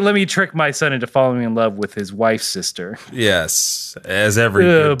 let me trick my son into falling in love with his wife's sister. Yes, as every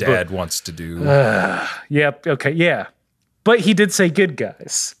good dad wants to do. Yep. Okay. Yeah, but he did say good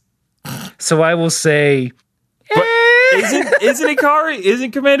guys, so I will say.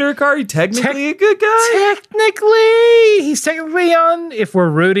 Isn't Commander Ikari technically a good guy? He's technically on. If we're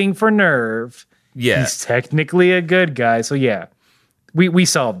rooting for Nerve, he's technically a good guy. So yeah, we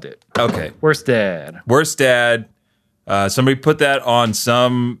solved it. Okay, worst dad. Somebody put that on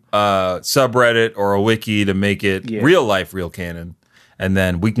some subreddit or a wiki to make it real life, real canon, and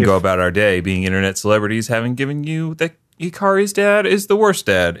then we can go about our day being internet celebrities, having given you that Ikari's dad is the worst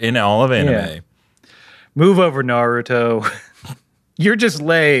dad in all of anime. Yeah. Move over, Naruto. You're just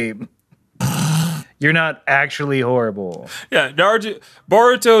lame. You're not actually horrible. Yeah,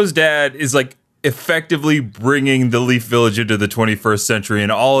 Boruto's dad is like effectively bringing the Leaf Village into the 21st century,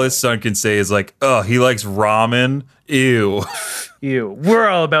 and all his son can say is like, "Oh, he likes ramen. Ew, ew." We're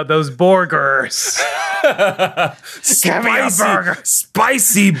all about those burgers. Give me a burger.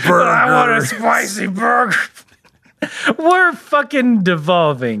 Spicy burger. I want a spicy burger. We're fucking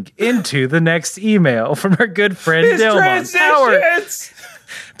devolving into the next email from our good friend Delmon.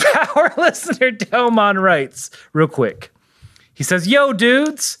 Power listener Delmon writes, real quick. He says, "Yo,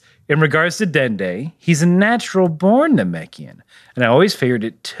 dudes, in regards to Dende, he's a natural born Namekian, and I always figured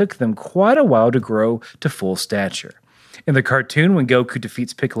it took them quite a while to grow to full stature. In the cartoon, when Goku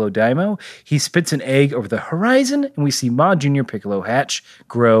defeats Piccolo Daimyo, he spits an egg over the horizon, and we see Ma Jr. Piccolo hatch,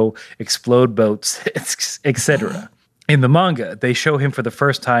 grow, explode boats, etc. In the manga, they show him for the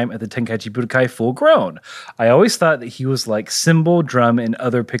first time at the Tenkaichi Budokai full grown. I always thought that he was like Cymbal, Drum, and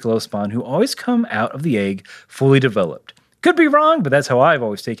other Piccolo spawn who always come out of the egg fully developed. Could be wrong, but that's how I've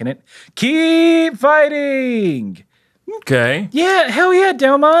always taken it. Keep fighting!" Okay. Yeah, hell yeah,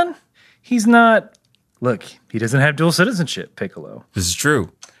 Delmon. He's not... Look, he doesn't have dual citizenship, Piccolo. This is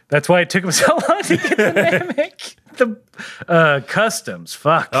true. That's why it took him so long to get the Namek. The customs,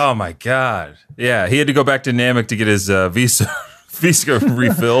 fuck. Oh my god. Yeah, he had to go back to Namek to get his visa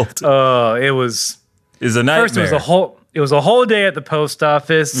refilled. Oh, it was a nightmare. First, it was a whole day at the post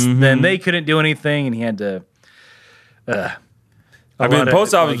office. Mm-hmm. Then they couldn't do anything, and he had to. The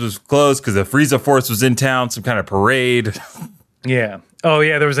post office was closed because the Frieza Force was in town, some kind of parade. Yeah. Oh,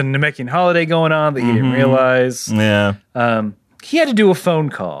 yeah. There was a Namekian holiday going on that he didn't realize. Yeah. He had to do a phone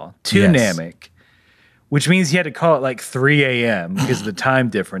call to Namek, which means he had to call at like 3 a.m. because of the time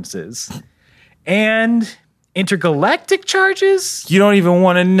differences. And intergalactic charges? You don't even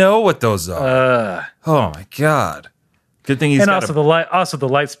want to know what those are. Oh, my God. Good thing he's got the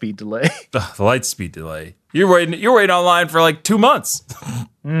light speed delay. The light speed delay. You're waiting online for like 2 months.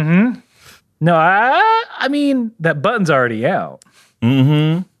 Mm-hmm. No, I mean, that button's already out.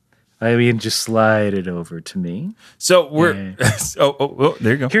 Mm-hmm. I mean, just slide it over to me. So we're... Oh,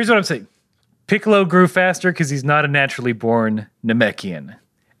 there you go. Here's what I'm saying. Piccolo grew faster because he's not a naturally born Namekian.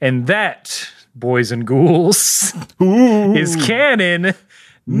 And that, boys and ghouls, is canon,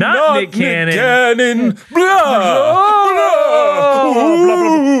 not Nick Cannon. Cannon. Blah, blah,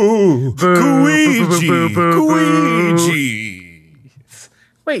 Luigi.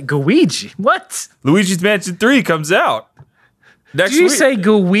 Wait, Guigi? What? Luigi's Mansion 3 comes out next week. Did you say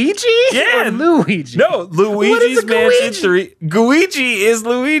Guigi? Yeah. Or Luigi? No, Luigi's Mansion 3. Guigi is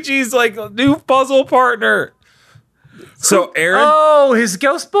Luigi's like new puzzle partner. So Aaron... Oh, his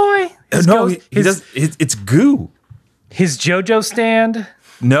ghost boy? It's Goo. His JoJo stand?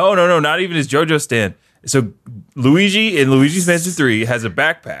 No, not even his JoJo stand. So Luigi in Luigi's Mansion 3 has a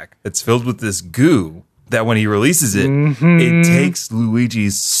backpack that's filled with this goo that when he releases it, it takes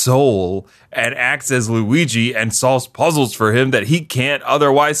Luigi's soul and acts as Luigi and solves puzzles for him that he can't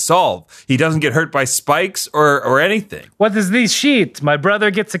otherwise solve. He doesn't get hurt by spikes or anything. What is these sheets? My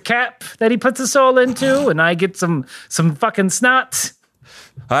brother gets a cap that he puts his soul into, and I get some fucking snot.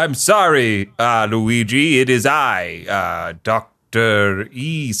 I'm sorry, Luigi. It is I, Dr.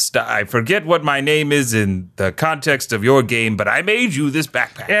 East. I forget what my name is in the context of your game, but I made you this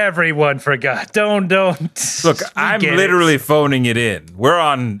backpack. Everyone forgot. Don't. Look, I'm literally phoning it in. We're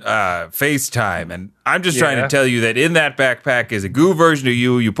on FaceTime, and I'm just trying to tell you that in that backpack is a goo version of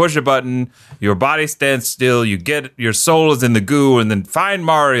you. You push a button, your body stands still, you get your soul is in the goo, and then find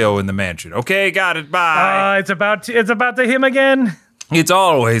Mario in the mansion. Okay, got it. Bye. It's about to him again. It's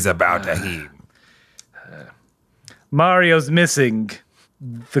always about him. Mario's missing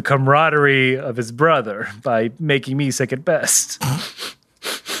the camaraderie of his brother by making me second best.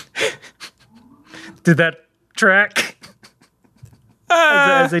 Did that track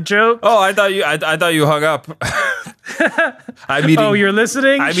as a joke? Oh, I thought you hung up. You're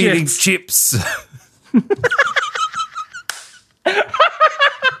listening? I'm eating chips.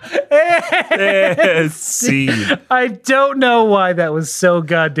 Scene. I don't know why that was so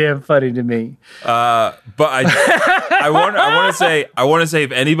goddamn funny to me. But I want to say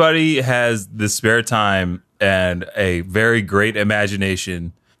if anybody has the spare time and a very great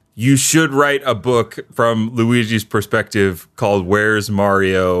imagination, you should write a book from Luigi's perspective called Where's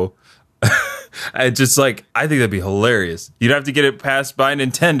Mario? I think that'd be hilarious. You'd have to get it passed by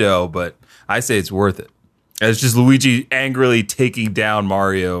Nintendo, but I say it's worth it. And it's just Luigi angrily taking down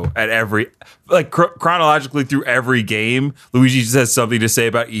Mario at every, chronologically through every game. Luigi just has something to say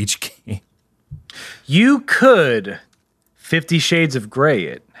about each game. You could 50 Shades of Grey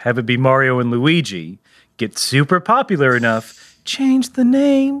it, have it be Mario and Luigi, get super popular enough, change the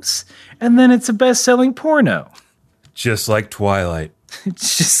names, and then it's a best-selling porno. Just like Twilight.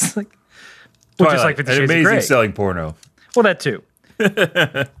 It's just like... Twilight, just like 50 Shades an of Grey. amazing selling porno. Well, that too.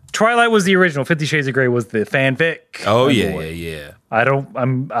 Twilight was the original. 50 Shades of Grey was the fanfic. Oh, yeah.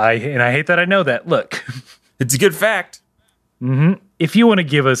 I hate that I know that. Look. It's a good fact. Mm-hmm. If you want to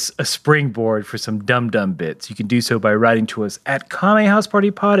give us a springboard for some dumb bits, you can do so by writing to us at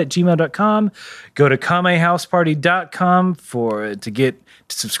kamehousepartypod@gmail.com. Go to kamehouseparty.com to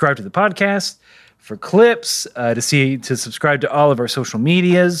subscribe to the podcast, for clips, to subscribe to all of our social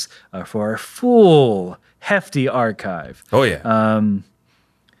medias, for our full hefty archive. Oh yeah.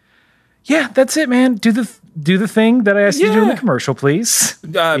 Yeah, that's it, man. Do the thing that I asked you to do in the commercial, please.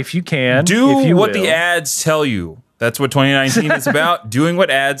 If you can. Do what the ads tell you. That's what 2019 is about. Doing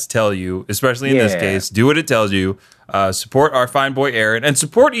what ads tell you, especially in this case. Do what it tells you. Support our fine boy Aaron, and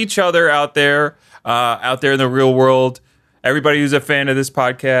support each other out there in the real world. Everybody who's a fan of this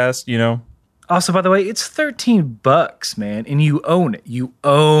podcast, you know. Also, by the way, it's $13, man, and you own it. You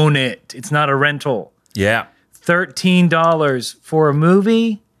own it. It's not a rental. Yeah. $13 for a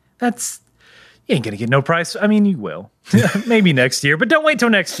movie? You ain't gonna get no price. I mean, you will. Maybe next year, but don't wait till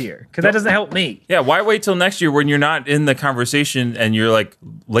next year, because that doesn't help me. Yeah, why wait till next year when you're not in the conversation and you're like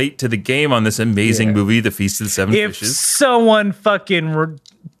late to the game on this amazing movie, The Feast of the Seven Fishes? If someone fucking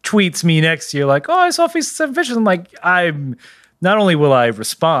tweets me next year like, oh, I saw Feast of the Seven Fishes, I'm like, not only will I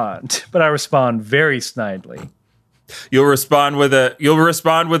respond, but I respond very snidely. You'll respond with a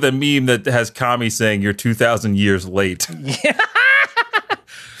meme that has Kami saying you're 2,000 years late. Yeah.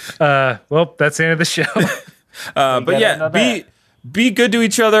 Well, that's the end of the show. But yeah, be good to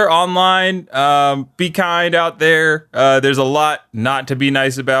each other online. Be kind out there. There's a lot not to be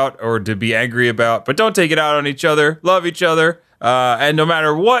nice about or to be angry about, but don't take it out on each other. Love each other. And no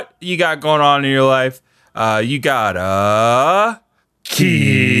matter what you got going on in your life, you gotta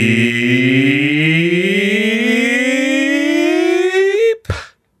keep